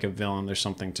actually like a villain, there's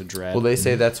something to dread. Well, they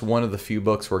say that's one of the few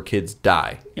books where kids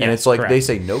die. And Yes, it's like correct. they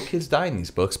say no kids die in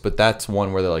these books, but that's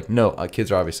one where they're like, no,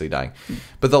 kids are obviously dying.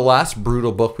 But the last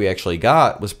brutal book we actually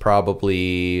got was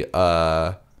probably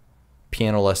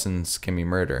Piano Lessons Can Be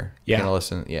Murder. Yeah. Piano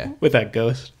Lesson, yeah. With that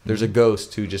ghost. There's a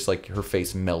ghost who just like her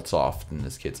face melts off in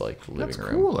this kid's like living That's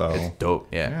room. cool, though. It's dope.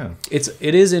 Yeah. Yeah.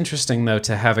 It is interesting though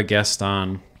to have a guest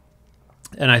on,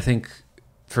 and I think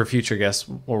for future guests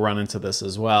we'll run into this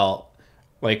as well.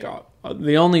 Like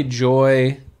the only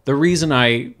joy, the reason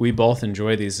we both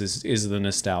enjoy these is the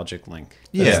nostalgic link.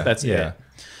 That's yeah. it.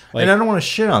 Like, And I don't want to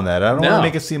shit on that. I don't want No. to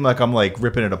make it seem like I'm like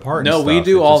ripping it apart. no, and we stuff.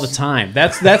 do It all just- the time.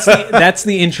 That's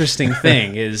the interesting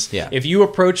thing is Yeah. if you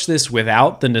approach this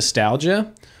without the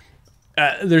nostalgia,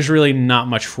 there's really not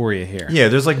much for you here. Yeah,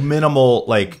 there's like minimal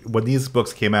like when these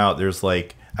books came out. There's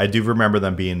like I do remember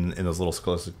them being in those little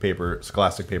scholastic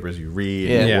papers you read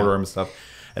and Yeah. order them and stuff.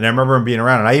 And I remember them being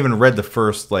around, and I even read the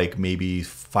first like maybe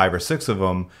 5 or 6 of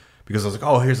them because I was like,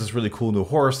 oh, here's this really cool new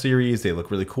horror series. They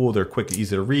look really cool. They're quick,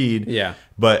 easy to read. Yeah.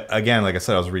 But again, like I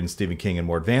said, I was reading Stephen King and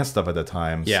more advanced stuff at the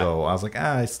time. Yeah. So I was like,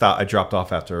 I dropped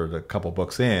off after a couple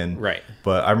books in. Right.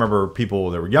 But I remember people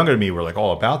that were younger than me were like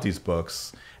all about these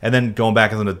books. And then going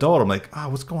back as an adult, I'm like,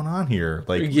 what's going on here?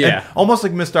 Like, Yeah. and almost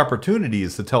like missed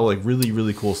opportunities to tell like really,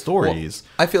 really cool stories.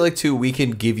 I feel like too we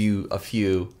can give you a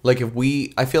few. Like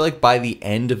I feel like by the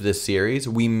end of this series,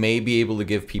 we may be able to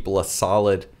give people a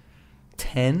solid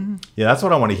 10. Yeah, that's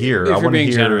what I want to hear. If I you're want to being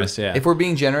hear. generous, yeah. If we're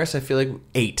being generous, I feel like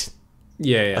 8.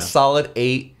 yeah. A solid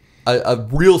 8, a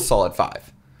real solid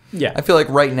 5. Yeah. I feel like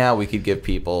right now we could give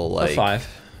people like a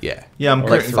 5. Yeah. Yeah, I'm Or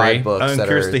like curious. 5 books I'm that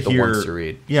curious are to the hear. ones to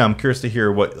read. Yeah, I'm curious to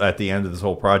hear what at the end of this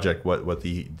whole project, what what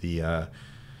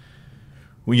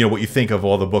you think of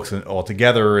all the books all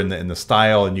together and the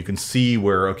style, and you can see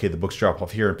where the books drop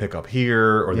off here and pick up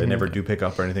here, or they never do pick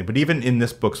up or anything. But even in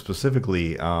this book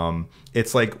specifically,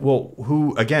 it's like, well,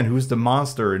 who's the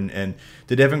monster, and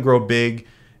did Evan grow big?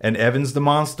 And Evan's the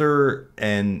monster,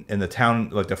 and the town,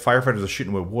 like the firefighters are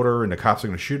shooting with water, and the cops are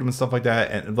going to shoot him and stuff like that.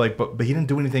 And like, but he didn't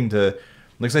do anything to,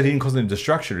 like I said, he didn't cause any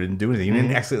destruction. He didn't do anything. He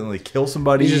didn't accidentally kill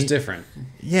somebody. He's just different.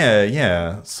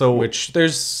 Yeah. So, Which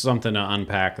there's something to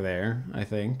unpack there, I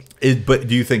think. but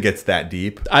do you think it's that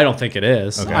deep? I don't think it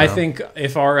is. Okay. I think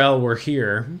if RL were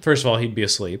here, first of all, he'd be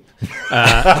asleep.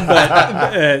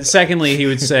 But secondly, he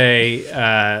would say,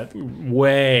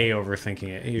 way overthinking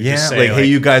it. He would Yeah, just say, hey,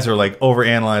 you guys are like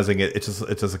overanalyzing it. It's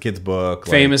just a kid's book.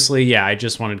 Like, famously, I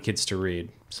just wanted kids to read.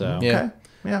 So, Yeah.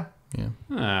 Yeah.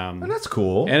 And that's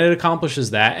cool. and it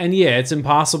accomplishes that. And yeah, it's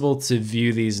impossible to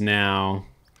view these now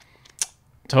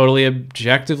totally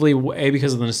objectively, A,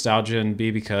 because of the nostalgia, and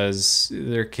B, because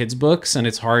they're kids' books, and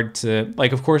it's hard to,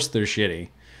 like, of course they're shitty.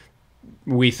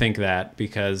 We think that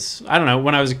because, I don't know,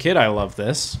 when I was a kid, I loved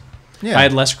this. Yeah. I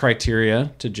had less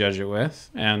criteria to judge it with,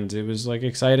 and it was like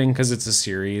exciting because it's a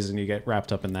series and you get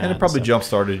wrapped up in that. And it probably stuff. jump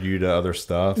started you to other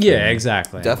stuff. Yeah,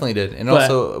 exactly. Definitely did. And But-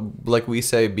 also, like we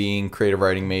say, being creative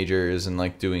writing majors and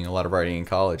like doing a lot of writing in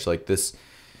college, like this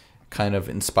kind of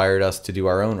inspired us to do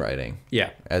our own writing Yeah,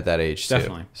 at that age too.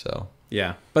 Definitely. So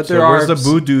yeah. But So there where's are the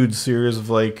Boo Dude series of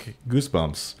like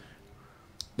Goosebumps?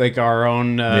 like our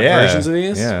own versions of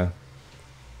these. Yeah.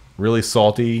 Really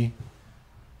salty,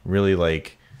 really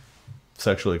like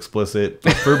sexually explicit,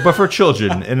 but for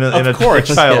children in a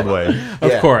child way.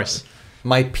 Of Yeah. course.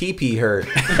 my pee-pee hurt.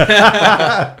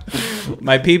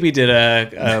 My peepee did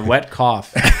a wet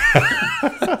cough.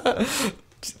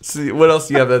 See, what else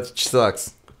do you have that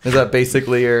sucks? Is that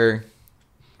basically your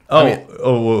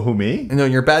Who me?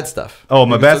 your bad stuff? Oh,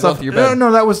 my Maybe bad let's go stuff. through your No, bad-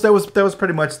 no, that was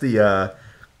pretty much the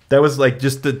that was like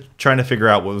just the trying to figure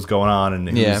out what was going on and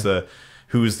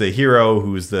who's the hero,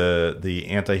 who's the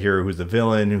anti-hero, who's the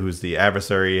villain, who's the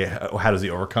adversary, how does he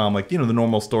overcome, like, the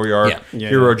normal story arc, Yeah.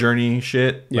 hero journey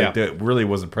shit. Yeah. Like that really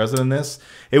wasn't present in this.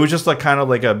 It was just like kind of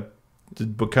like the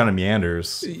book kind of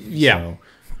meanders. Yeah. So.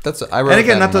 That's I wrote And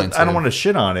again, that not in to, mine, I don't too. want to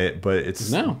shit on it, but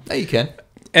it's No. No, you can.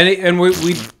 And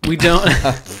we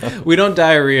don't we don't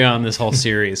diarrhea on this whole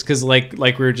series because like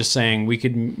we were just saying, we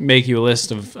could make you a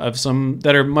list of some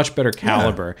that are much better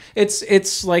caliber.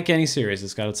 It's like any series,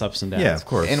 it's got its ups and downs. Yeah, of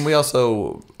course. And we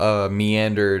also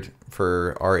meandered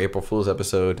for our April Fool's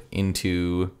episode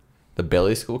into the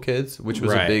Bailey School Kids, which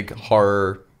was Right. a big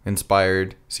horror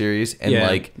inspired series, and Yeah,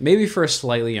 like maybe for a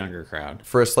slightly younger crowd,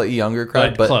 for a slightly younger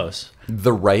crowd, but but close.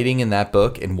 the writing in that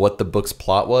book and what the book's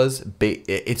plot was,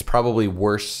 it's probably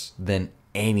worse than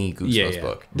any Goosebumps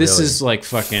book. This Really? is like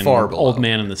fucking Far below. Old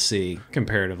Man in the Sea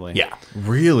comparatively. Yeah.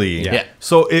 Really? Yeah.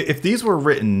 So if these were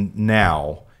written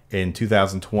now in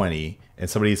 2020 and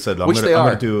somebody said, I'm Which gonna, they I'm are.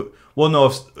 gonna do, well, no,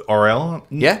 if RL?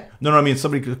 Yeah. No, I mean,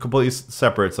 somebody completely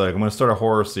separate. It's like, I'm going to start a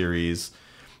horror series.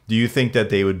 Do you think that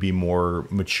they would be more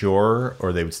mature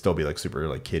or they would still be like super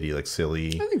like kiddie, like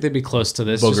silly? I think they'd be close to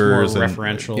this, just more Boogers and-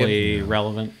 referentially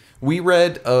relevant. We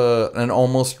read an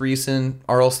almost recent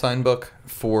R.L. Stein book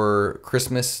for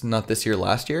Christmas, not this year,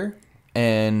 last year.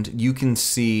 And you can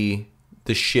see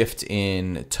the shift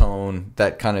in tone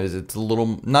that kind of is, it's a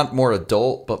little, not more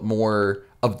adult, but more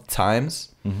of the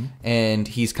times. Mm-hmm. And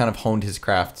he's kind of honed his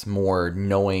craft more,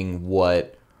 knowing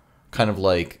what kind of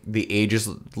like the ages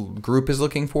group is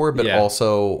looking for, but Yeah.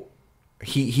 also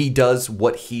he does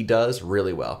what he does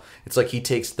really well. It's like he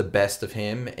takes the best of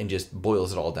him and just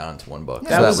boils it all down into one book.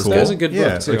 That was a good book,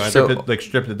 yeah, too. Like I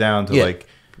stripped it down to Yeah. like,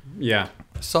 Yeah.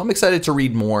 So I'm excited to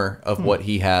read more of what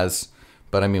he has.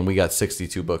 But I mean, we got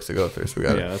 62 books to go through, so we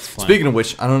got. Yeah, that's fine. Speaking of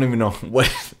which, I don't even know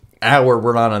what hour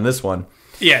we're on this one.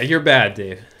 Yeah, you're bad,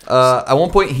 Dave. At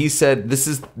one point, he said, "This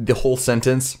is the whole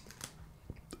sentence."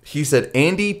 He said,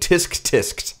 "Andy tisk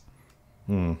tisked."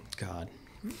 God.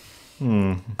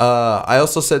 I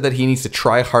also said that he needs to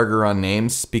try harder on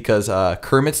names because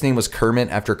Kermit's name was Kermit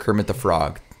after Kermit the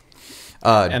Frog.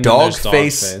 And then there's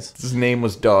Dogface, Dogface. his name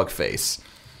was Dogface.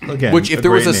 again, Which, if a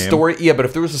there was great a name. story, yeah, but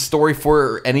if there was a story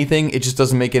for anything, it just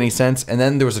doesn't make any sense. And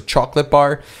then there was a chocolate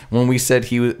bar when we said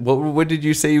he was. What did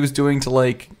you say he was doing to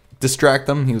like distract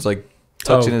them? He was like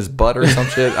touching Oh. his butt or some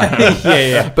shit. I don't know.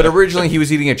 Yeah. But originally he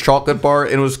was eating a chocolate bar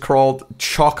and it was called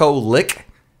Choco Lick,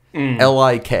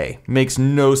 L-I-K. Makes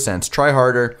no sense. Try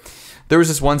harder. There was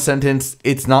this one sentence.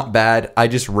 It's not bad. I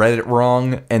just read it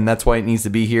wrong, and that's why it needs to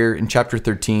be here. In chapter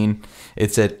 13,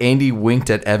 it said, Andy winked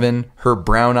at Evan. Her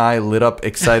brown eye lit up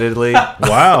excitedly.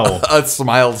 Wow. A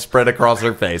smile spread across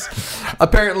her face.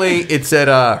 Apparently, it said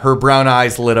her brown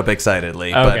eyes lit up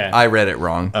excitedly, but Okay. I read it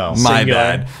wrong. Oh. My Singular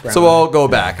bad. brown So eye. I'll go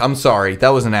back. I'm sorry. That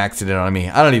was an accident on me.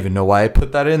 I don't even know why I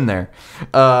put that in there.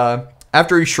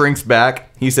 After he shrinks back,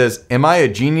 he says, "Am I a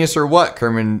genius or what?"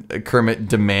 Kermit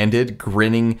demanded,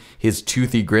 grinning his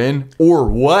toothy grin. "Or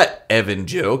what?" Evan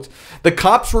joked. The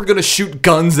cops were going to shoot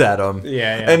guns at him.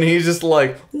 Yeah. And he's just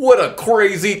like, what a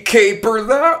crazy caper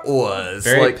that was.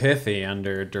 Very like, pithy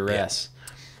under duress.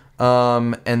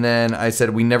 and then I said,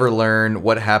 we never learn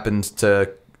what happens to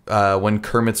when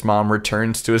Kermit's mom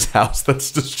returns to his house that's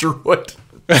destroyed.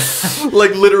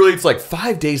 Like, literally, it's like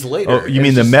 5 days later. Oh, you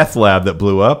mean the meth lab that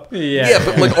blew up? Yeah,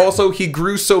 but like also he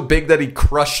grew so big that he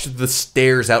crushed the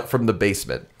stairs out from the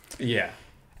basement. Yeah.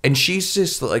 And she's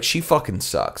just like, she fucking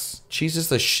sucks. She's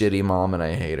just a shitty mom and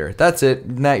I hate her. That's it.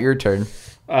 Nat, your turn.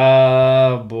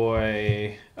 Oh,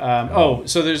 boy.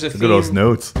 So there's a Look theme. at those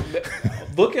notes.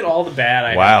 Look at all the bad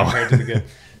I Wow. have compared to the good.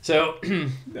 So,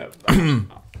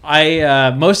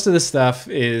 most of the stuff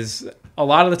is, a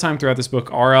lot of the time throughout this book,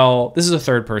 this is a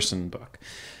third person book.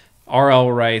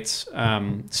 RL writes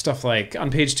stuff like, on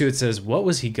page 2 it says, "What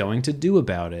was he going to do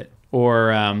about it?"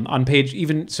 Or on page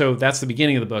even so that's the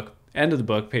beginning of the book. End of the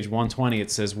book, page 120, it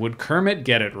says, "Would Kermit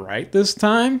get it right this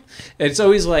time?" It's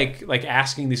always like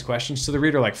asking these questions to the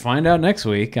reader, like find out next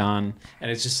week on,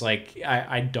 and it's just like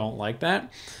I don't like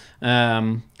that.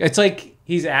 It's like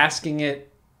he's asking it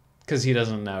because he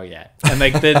doesn't know yet, and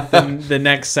like the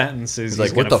next sentence is He's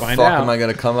like, what the fuck am I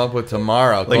gonna come up with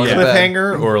tomorrow? Like Going to bed.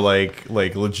 cliffhanger or like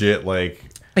legit like.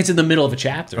 It's in the middle of a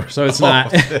chapter, so it's not.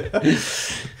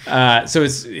 So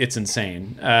it's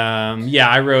insane.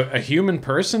 I wrote a human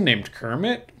person named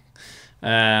Kermit.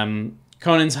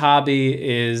 Conan's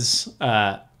hobby is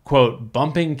quote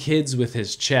bumping kids with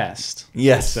his chest.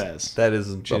 Yes, it says that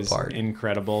is which a is part.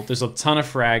 Incredible. There's a ton of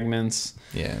fragments.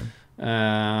 Yeah.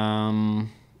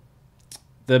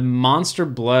 The monster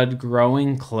blood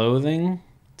growing clothing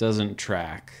doesn't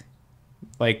track.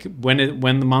 Like when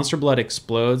the monster blood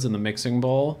explodes in the mixing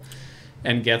bowl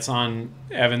and gets on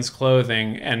Evan's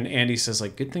clothing, and Andy says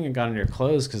like, "Good thing it got on your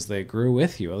clothes because they grew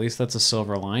with you. At least that's a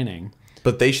silver lining."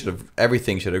 But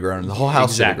everything should have grown. The whole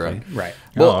house should have grown. Right.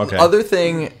 Well, other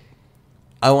thing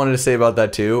I wanted to say about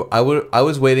that too, I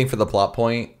was waiting for the plot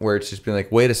point where it's just being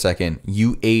like, wait a second,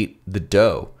 you ate the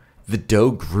dough. The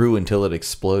dough grew until it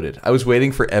exploded. I was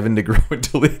waiting for Evan to grow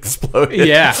until it exploded.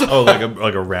 Yeah. Oh, like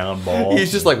a round ball.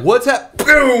 He's just like, what's that?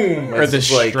 Boom! Or the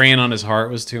It's like, strain on his heart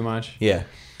was too much. yeah.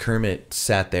 Kermit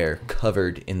sat there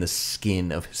covered in the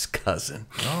skin of his cousin.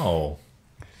 Oh.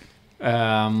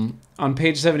 On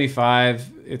page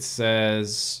 75, it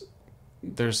says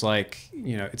there's like,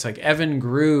 it's like Evan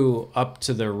grew up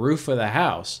to the roof of the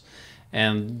house,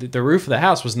 and the roof of the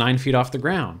house was 9 feet off the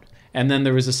ground. And then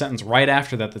there was a sentence right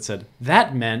after that said,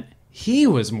 that meant he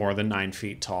was more than 9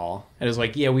 feet tall. And it was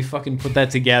like, yeah, we fucking put that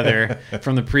together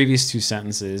from the previous two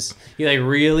sentences. He like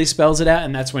really spells it out,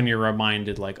 and that's when you're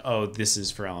reminded like, oh, this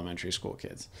is for elementary school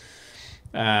kids.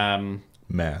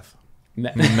 Math.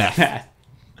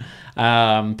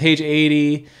 Page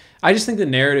 80. I just think the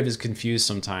narrative is confused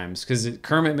sometimes because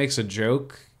Kermit makes a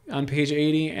joke on page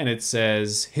 80 and it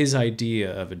says his idea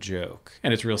of a joke,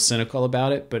 and it's real cynical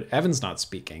about it, but Evan's not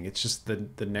speaking. It's just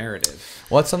the narrative.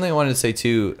 Well, that's something I wanted to say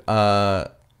too.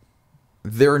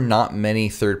 There are not many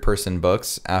third-person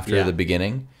books after the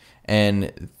beginning,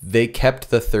 and they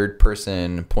kept the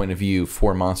third-person point of view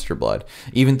for Monster Blood,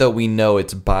 even though we know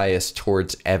it's biased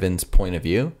towards Evan's point of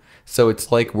view. So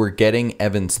it's like we're getting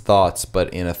Evan's thoughts,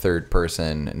 but in a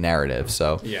third-person narrative.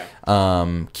 So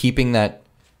keeping that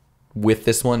with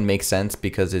this one makes sense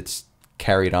because it's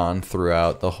carried on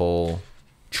throughout the whole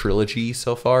trilogy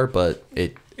so far, but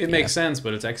it makes sense,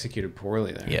 but it's executed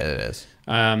poorly there. Yeah, it is.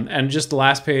 And just the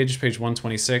last page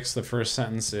 126, the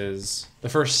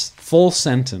first full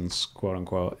sentence, quote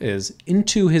unquote, is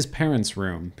into his parents'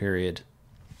 room, period.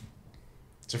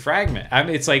 It's a fragment. I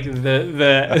mean, it's like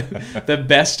the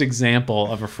best example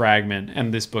of a fragment,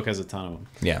 and this book has a ton of them.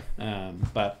 Yeah.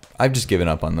 But I've just given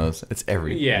up on those. It's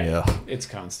it's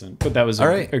constant. But that was all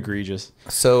right. Egregious.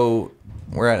 So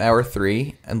we're at hour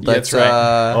 3, and let's. That's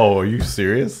right. Oh, are you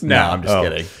serious? No, I'm just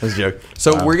kidding. It was a joke.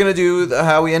 So we're gonna do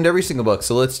how we end every single book.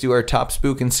 So let's do our top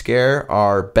spook and scare,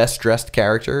 our best dressed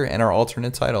character, and our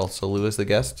alternate title. So Lou is the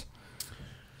guest.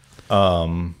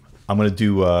 I'm gonna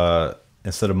do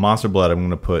instead of Monster Blood, I'm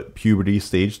gonna put Puberty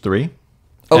Stage 3.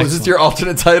 Oh, is this your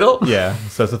alternate title? Yeah,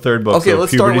 so that's the third book. Okay, so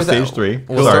let's Puberty start with Stage 3.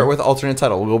 We'll start with alternate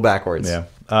title. We'll go backwards.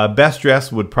 Yeah. Best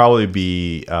dress would probably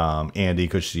be Andy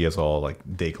because she has all like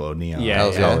Dayclo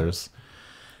neon colors.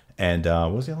 And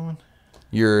what was the other one?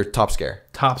 Your top scare.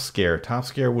 Top scare. Top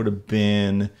scare would have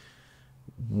been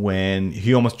when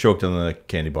he almost choked on the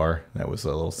candy bar. That was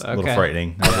a little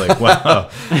frightening. I was like, wow.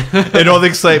 And all the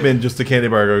excitement, just the candy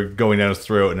bar going down his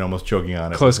throat and almost choking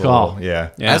on it. Close call.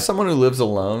 Yeah. As someone who lives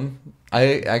alone,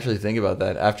 I actually think about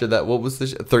that. After that, what was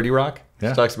this? 30 Rock?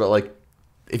 Yeah. It talks about like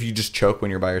if you just choke when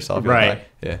you're by yourself. Right. Like,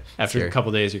 yeah. After scary. a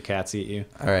couple days, your cats eat you.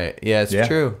 All right. Yeah, it's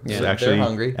true. It's Yeah, they're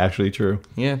hungry. actually true.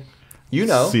 Yeah. You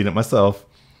know. Seen it myself.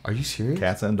 Are you serious?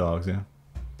 Cats and dogs, yeah.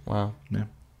 Wow. Yeah.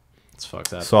 It's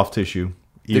fucked up. Soft tissue.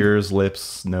 Ears,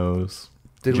 lips, nose,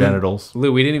 Did we- genitals,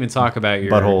 Lou, we didn't even talk about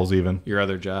your buttholes even. your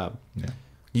other job. Yeah.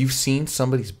 You've seen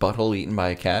somebody's butthole eaten by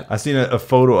a cat? I've seen a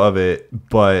photo of it,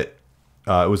 but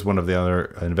it was one of the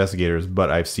other investigators, but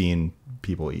I've seen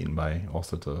people eaten by all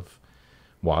sorts of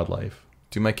wildlife.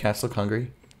 Do my cats look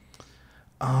hungry?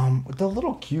 The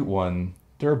little cute one,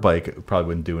 their bike probably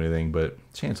wouldn't do anything, but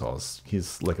Chainsaw's,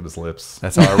 he's licking his lips.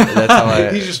 That's how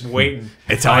I He's just waiting.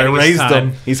 It's how I raised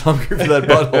him. He's hungry for that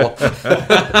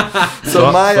butthole.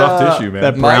 So soft tissue, man.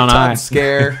 that my brown top eye.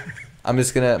 scare.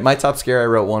 My top scare. I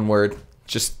wrote one word.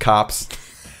 Just cops.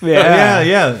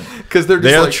 Yeah. Because they're just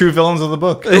They are the like, true villains of the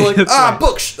book. they're like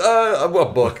book.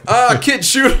 What book? Kids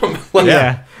shoot them. Like,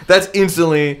 Yeah. That's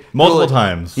instantly Multiple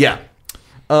times. Yeah.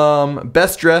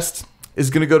 Best dressed is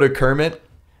gonna go to Kermit.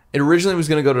 It originally was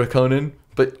gonna go to Conan,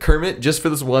 but Kermit, just for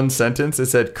this one sentence, it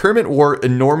said Kermit wore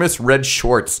enormous red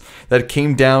shorts that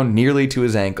came down nearly to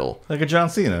his ankle. Like a John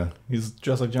Cena. He's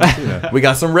just like John Cena. We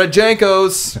got some red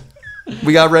Jankos.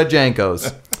 We got red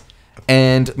Jankos.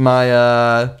 And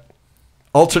my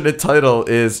alternate title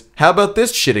is How About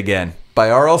This Shit Again by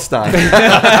R.L. Stein.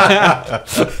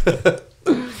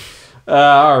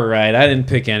 All right, I didn't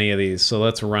pick any of these, so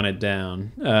let's run it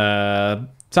down.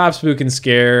 Top spook and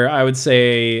scare, I would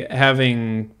say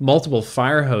having multiple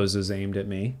fire hoses aimed at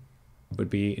me would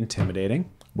be intimidating.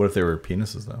 What if they were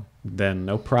penises, though? Then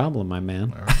no problem, my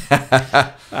man.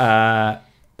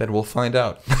 Then we'll find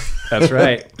out. That's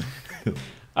right.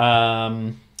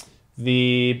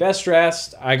 The best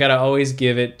dressed, I gotta always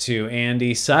give it to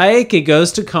Andy. Psych, it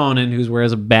goes to Conan, who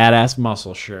wears a badass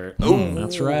muscle shirt.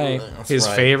 That's right. His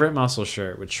favorite muscle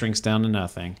shirt, which shrinks down to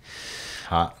nothing.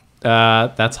 Hot.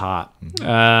 That's hot.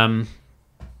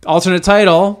 Alternate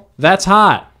title, that's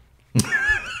hot.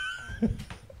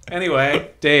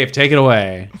 Anyway, Dave, take it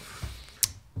away.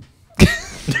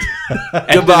 Goodbye.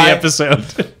 End of the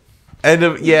episode.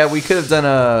 Yeah, we could have done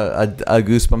a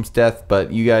Goosebumps death,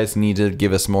 but you guys need to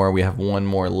give us more. We have one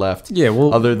more left. Yeah,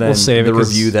 other than we'll save the it 'cause-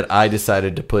 review that I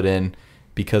decided to put in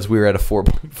because we were at a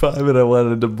 4.5 and I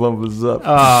wanted to bump us up.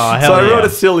 Oh, hell So I yeah. wrote a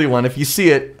silly one. If you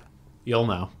see it, You'll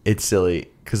know. it's silly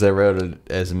because I wrote it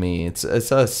as me. It's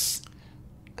a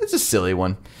silly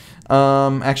one.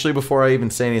 Actually, before I even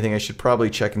say anything, I should probably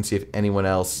check and see if anyone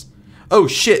else. Oh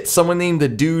shit! Someone named the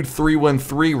Dude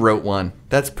 313 wrote one.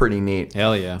 That's pretty neat.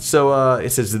 Hell yeah. So it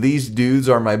says, these dudes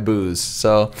are my booze.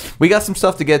 So we got some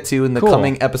stuff to get to in the Cool.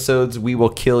 coming episodes. We will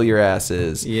kill your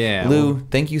asses. Yeah, Lou, well-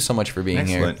 thank you so much for being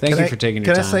Excellent. Thank Can you I- for taking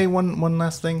your Can time. I say one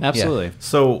last thing? Absolutely.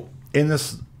 So in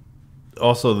this,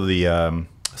 also the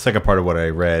second part of what I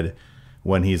read,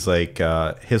 when he's like,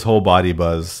 his whole body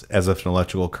buzzed as if an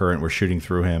electrical current were shooting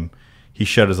through him. He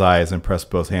shut his eyes and pressed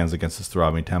both hands against his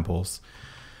throbbing temples.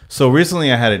 So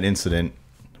recently I had an incident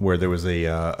where there was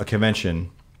a convention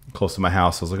close to my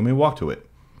house. I was like, let me walk to it.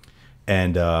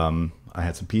 And I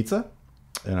had some pizza,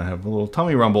 and I have little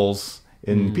tummy rumbles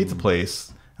in the pizza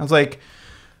place. I was like,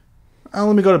 oh,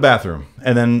 let me go to the bathroom.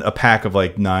 And then a pack of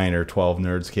like 9 or 12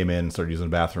 nerds came in and started using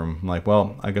the bathroom. I'm like,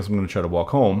 well, I guess I'm going to try to walk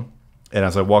home. And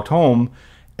as I walked home,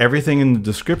 everything in the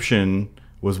description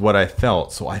was what I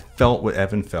felt. So I felt what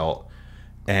Evan felt.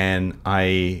 And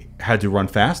I had to run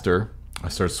faster. I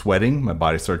started sweating. My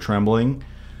body started trembling.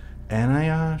 And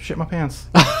I shit my pants.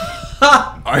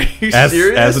 Are you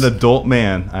serious? As an adult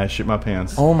man, I shit my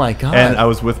pants. Oh my god! And I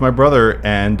was with my brother,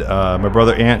 and my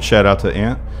brother Ant, shout out to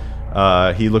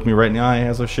Ant. He looked me right in the eye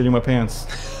as I was shitting my pants.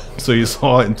 So you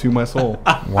saw it into my soul.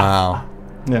 Wow.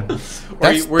 Yeah.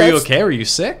 Were you okay? Were you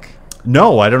sick?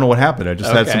 No, I don't know what happened. I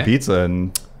just had some Okay. pizza,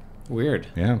 and Weird.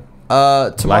 yeah.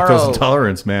 Tomorrow. Lactose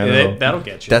intolerance, man. That'll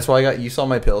get you. That's why you saw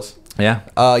my pills. Yeah.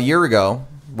 A year ago,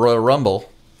 Royal Rumble.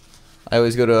 I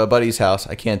always go to a buddy's house.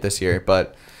 I can't this year,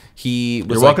 but he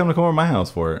was You're welcome to come over to my house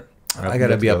for it. I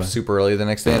gotta be up super early the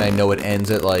next day, and I know it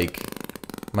ends at like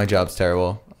my job's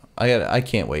terrible. I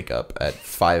can't wake up at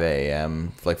 5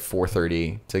 a.m. like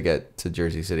 4:30 to get to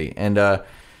Jersey City, and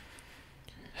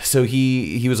so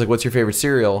he was like, "What's your favorite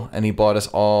cereal?" And he bought us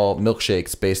all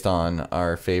milkshakes based on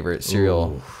our favorite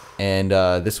cereal. Ooh. And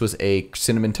this was a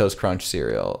Cinnamon Toast Crunch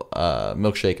cereal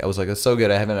milkshake. I was like, "That's so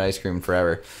good! I haven't had ice cream in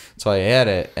forever." So I had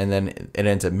it, and then it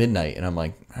ends at midnight, and I'm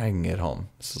like, "I can get home."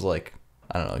 This is like,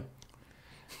 I don't know, like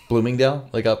Bloomingdale,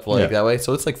 like up like that way.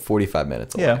 So it's like 45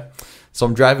 minutes away. Yeah. So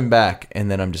I'm driving back, and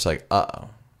then I'm just like, uh-oh.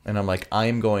 And I'm like, I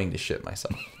am going to shit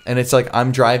myself. And it's like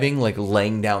I'm driving, like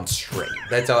laying down straight.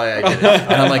 That's how I did it.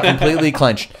 And I'm like completely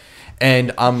clenched.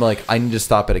 And I'm like, I need to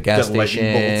stop at a gas Got lightning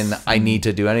station. bolts. I need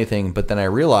to do anything. But then I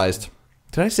realized,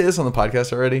 did I say this on the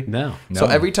podcast already? No. So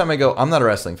every time I go, I'm not a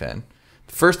wrestling fan.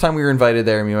 The first time we were invited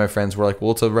there, me and my friends were like,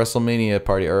 well, it's a WrestleMania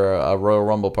party or a Royal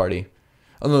Rumble party.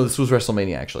 Oh, no, this was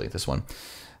WrestleMania, actually, this one.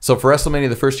 So for WrestleMania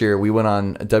the first year, we went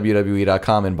on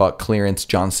WWE.com and bought clearance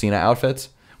John Cena outfits.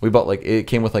 We bought like, it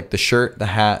came with like the shirt, the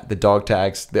hat, the dog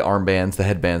tags, the armbands, the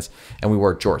headbands, and we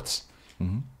wore jorts.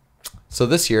 Mm-hmm. So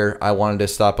this year, I wanted to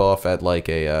stop off at like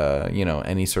a,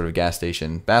 any sort of gas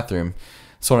station bathroom.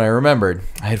 So when I remembered,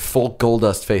 I had full gold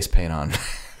dust face paint on.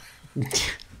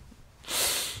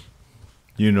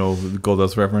 You know the Gold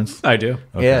Dust reference? I do.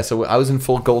 Okay. Yeah, so I was in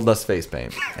full gold dust face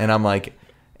paint. And I'm like,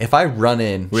 if I run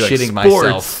in We're like, shitting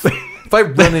 "Sports." myself, if I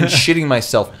run in shitting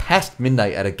myself past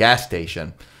midnight at a gas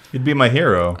station, You'd be my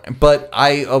hero. but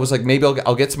I was like, maybe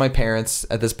I'll get to my parents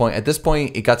at this point. At this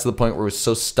point, it got to the point where it was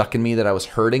so stuck in me that I was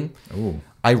hurting. Ooh.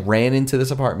 I ran into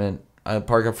this apartment, I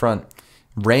park up front.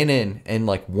 Ran in, and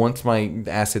like once my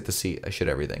ass hit the seat, I shit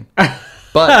everything.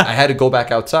 But I had to go back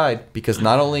outside because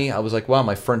not only I was like, wow,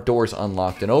 my front door is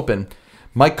unlocked and open,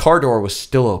 my car door was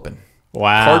still open.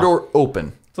 Wow. Car door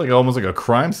open. It's like almost like a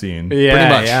crime scene. Yeah, Pretty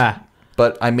much. yeah.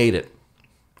 But I made it.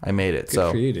 Good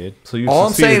So for you, dude. So you all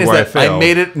I'm succeeded saying is where that I failed.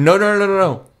 made it.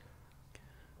 No.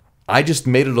 I just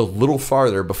made it a little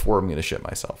farther before I'm going to shit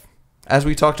myself. As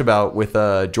we talked about with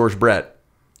George Brett,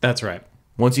 That's right.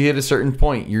 once you hit a certain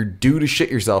point, you're due to shit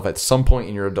yourself at some point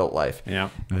in your adult life. Yeah.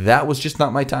 That was just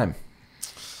not my time.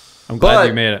 I'm glad But-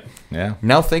 you made it. Yeah.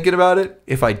 Now thinking about it,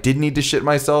 if I did need to shit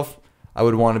myself, I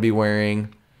would want to be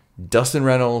wearing Dustin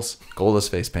Reynolds Goldust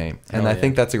face paint. And I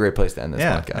think that's a great place to end this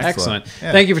Yeah. podcast. Excellent.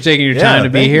 Yeah. Thank you for taking your Yeah, time to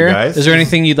be thank you, here. guys. Is there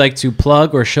anything you'd like to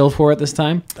plug or shill for at this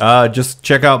time? Just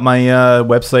check out my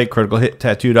website,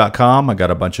 criticalhittattoo.com. I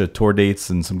got a bunch of tour dates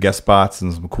and some guest spots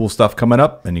and some cool stuff coming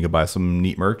up, and you can buy some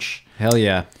neat merch. Hell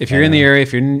yeah. If you're in the area,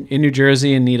 if you're in New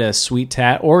Jersey and need a sweet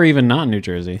tat, or even not in New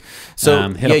Jersey, So,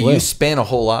 hit yeah, up Lou. you span a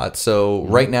whole lot. So,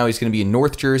 right now he's going to be in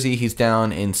North Jersey. He's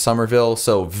down in Somerville.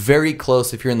 So, very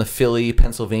close if you're in the Philly,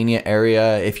 Pennsylvania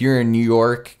area. If you're in New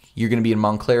York, you're going to be in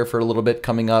Montclair for a little bit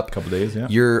coming up. Couple days, yeah.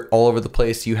 You're all over the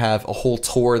place. You have a whole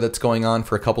tour that's going on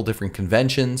for a couple different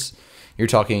conventions. You're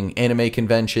talking anime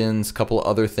conventions, a couple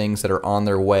other things that are on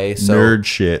their way. So, Nerd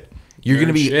shit. you're going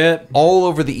to be shit. all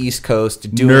over the East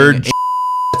Coast doing Nerd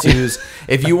tattoos.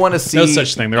 If you want to see No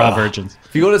such thing. They're all virgins.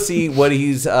 if you want to see what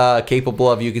he's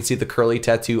capable of, you can see the curly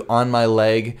tattoo on my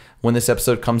leg. When this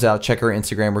episode comes out, check our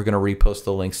Instagram. We're going to repost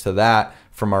the links to that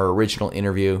from our original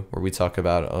interview where we talk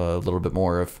about a little bit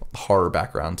more of horror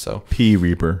background. So, P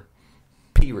Reaper.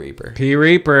 P Reaper. P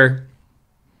Reaper.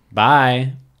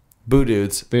 Bye. Boo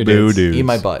dudes. Boo Boo dudes. dudes. Eat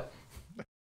my butt.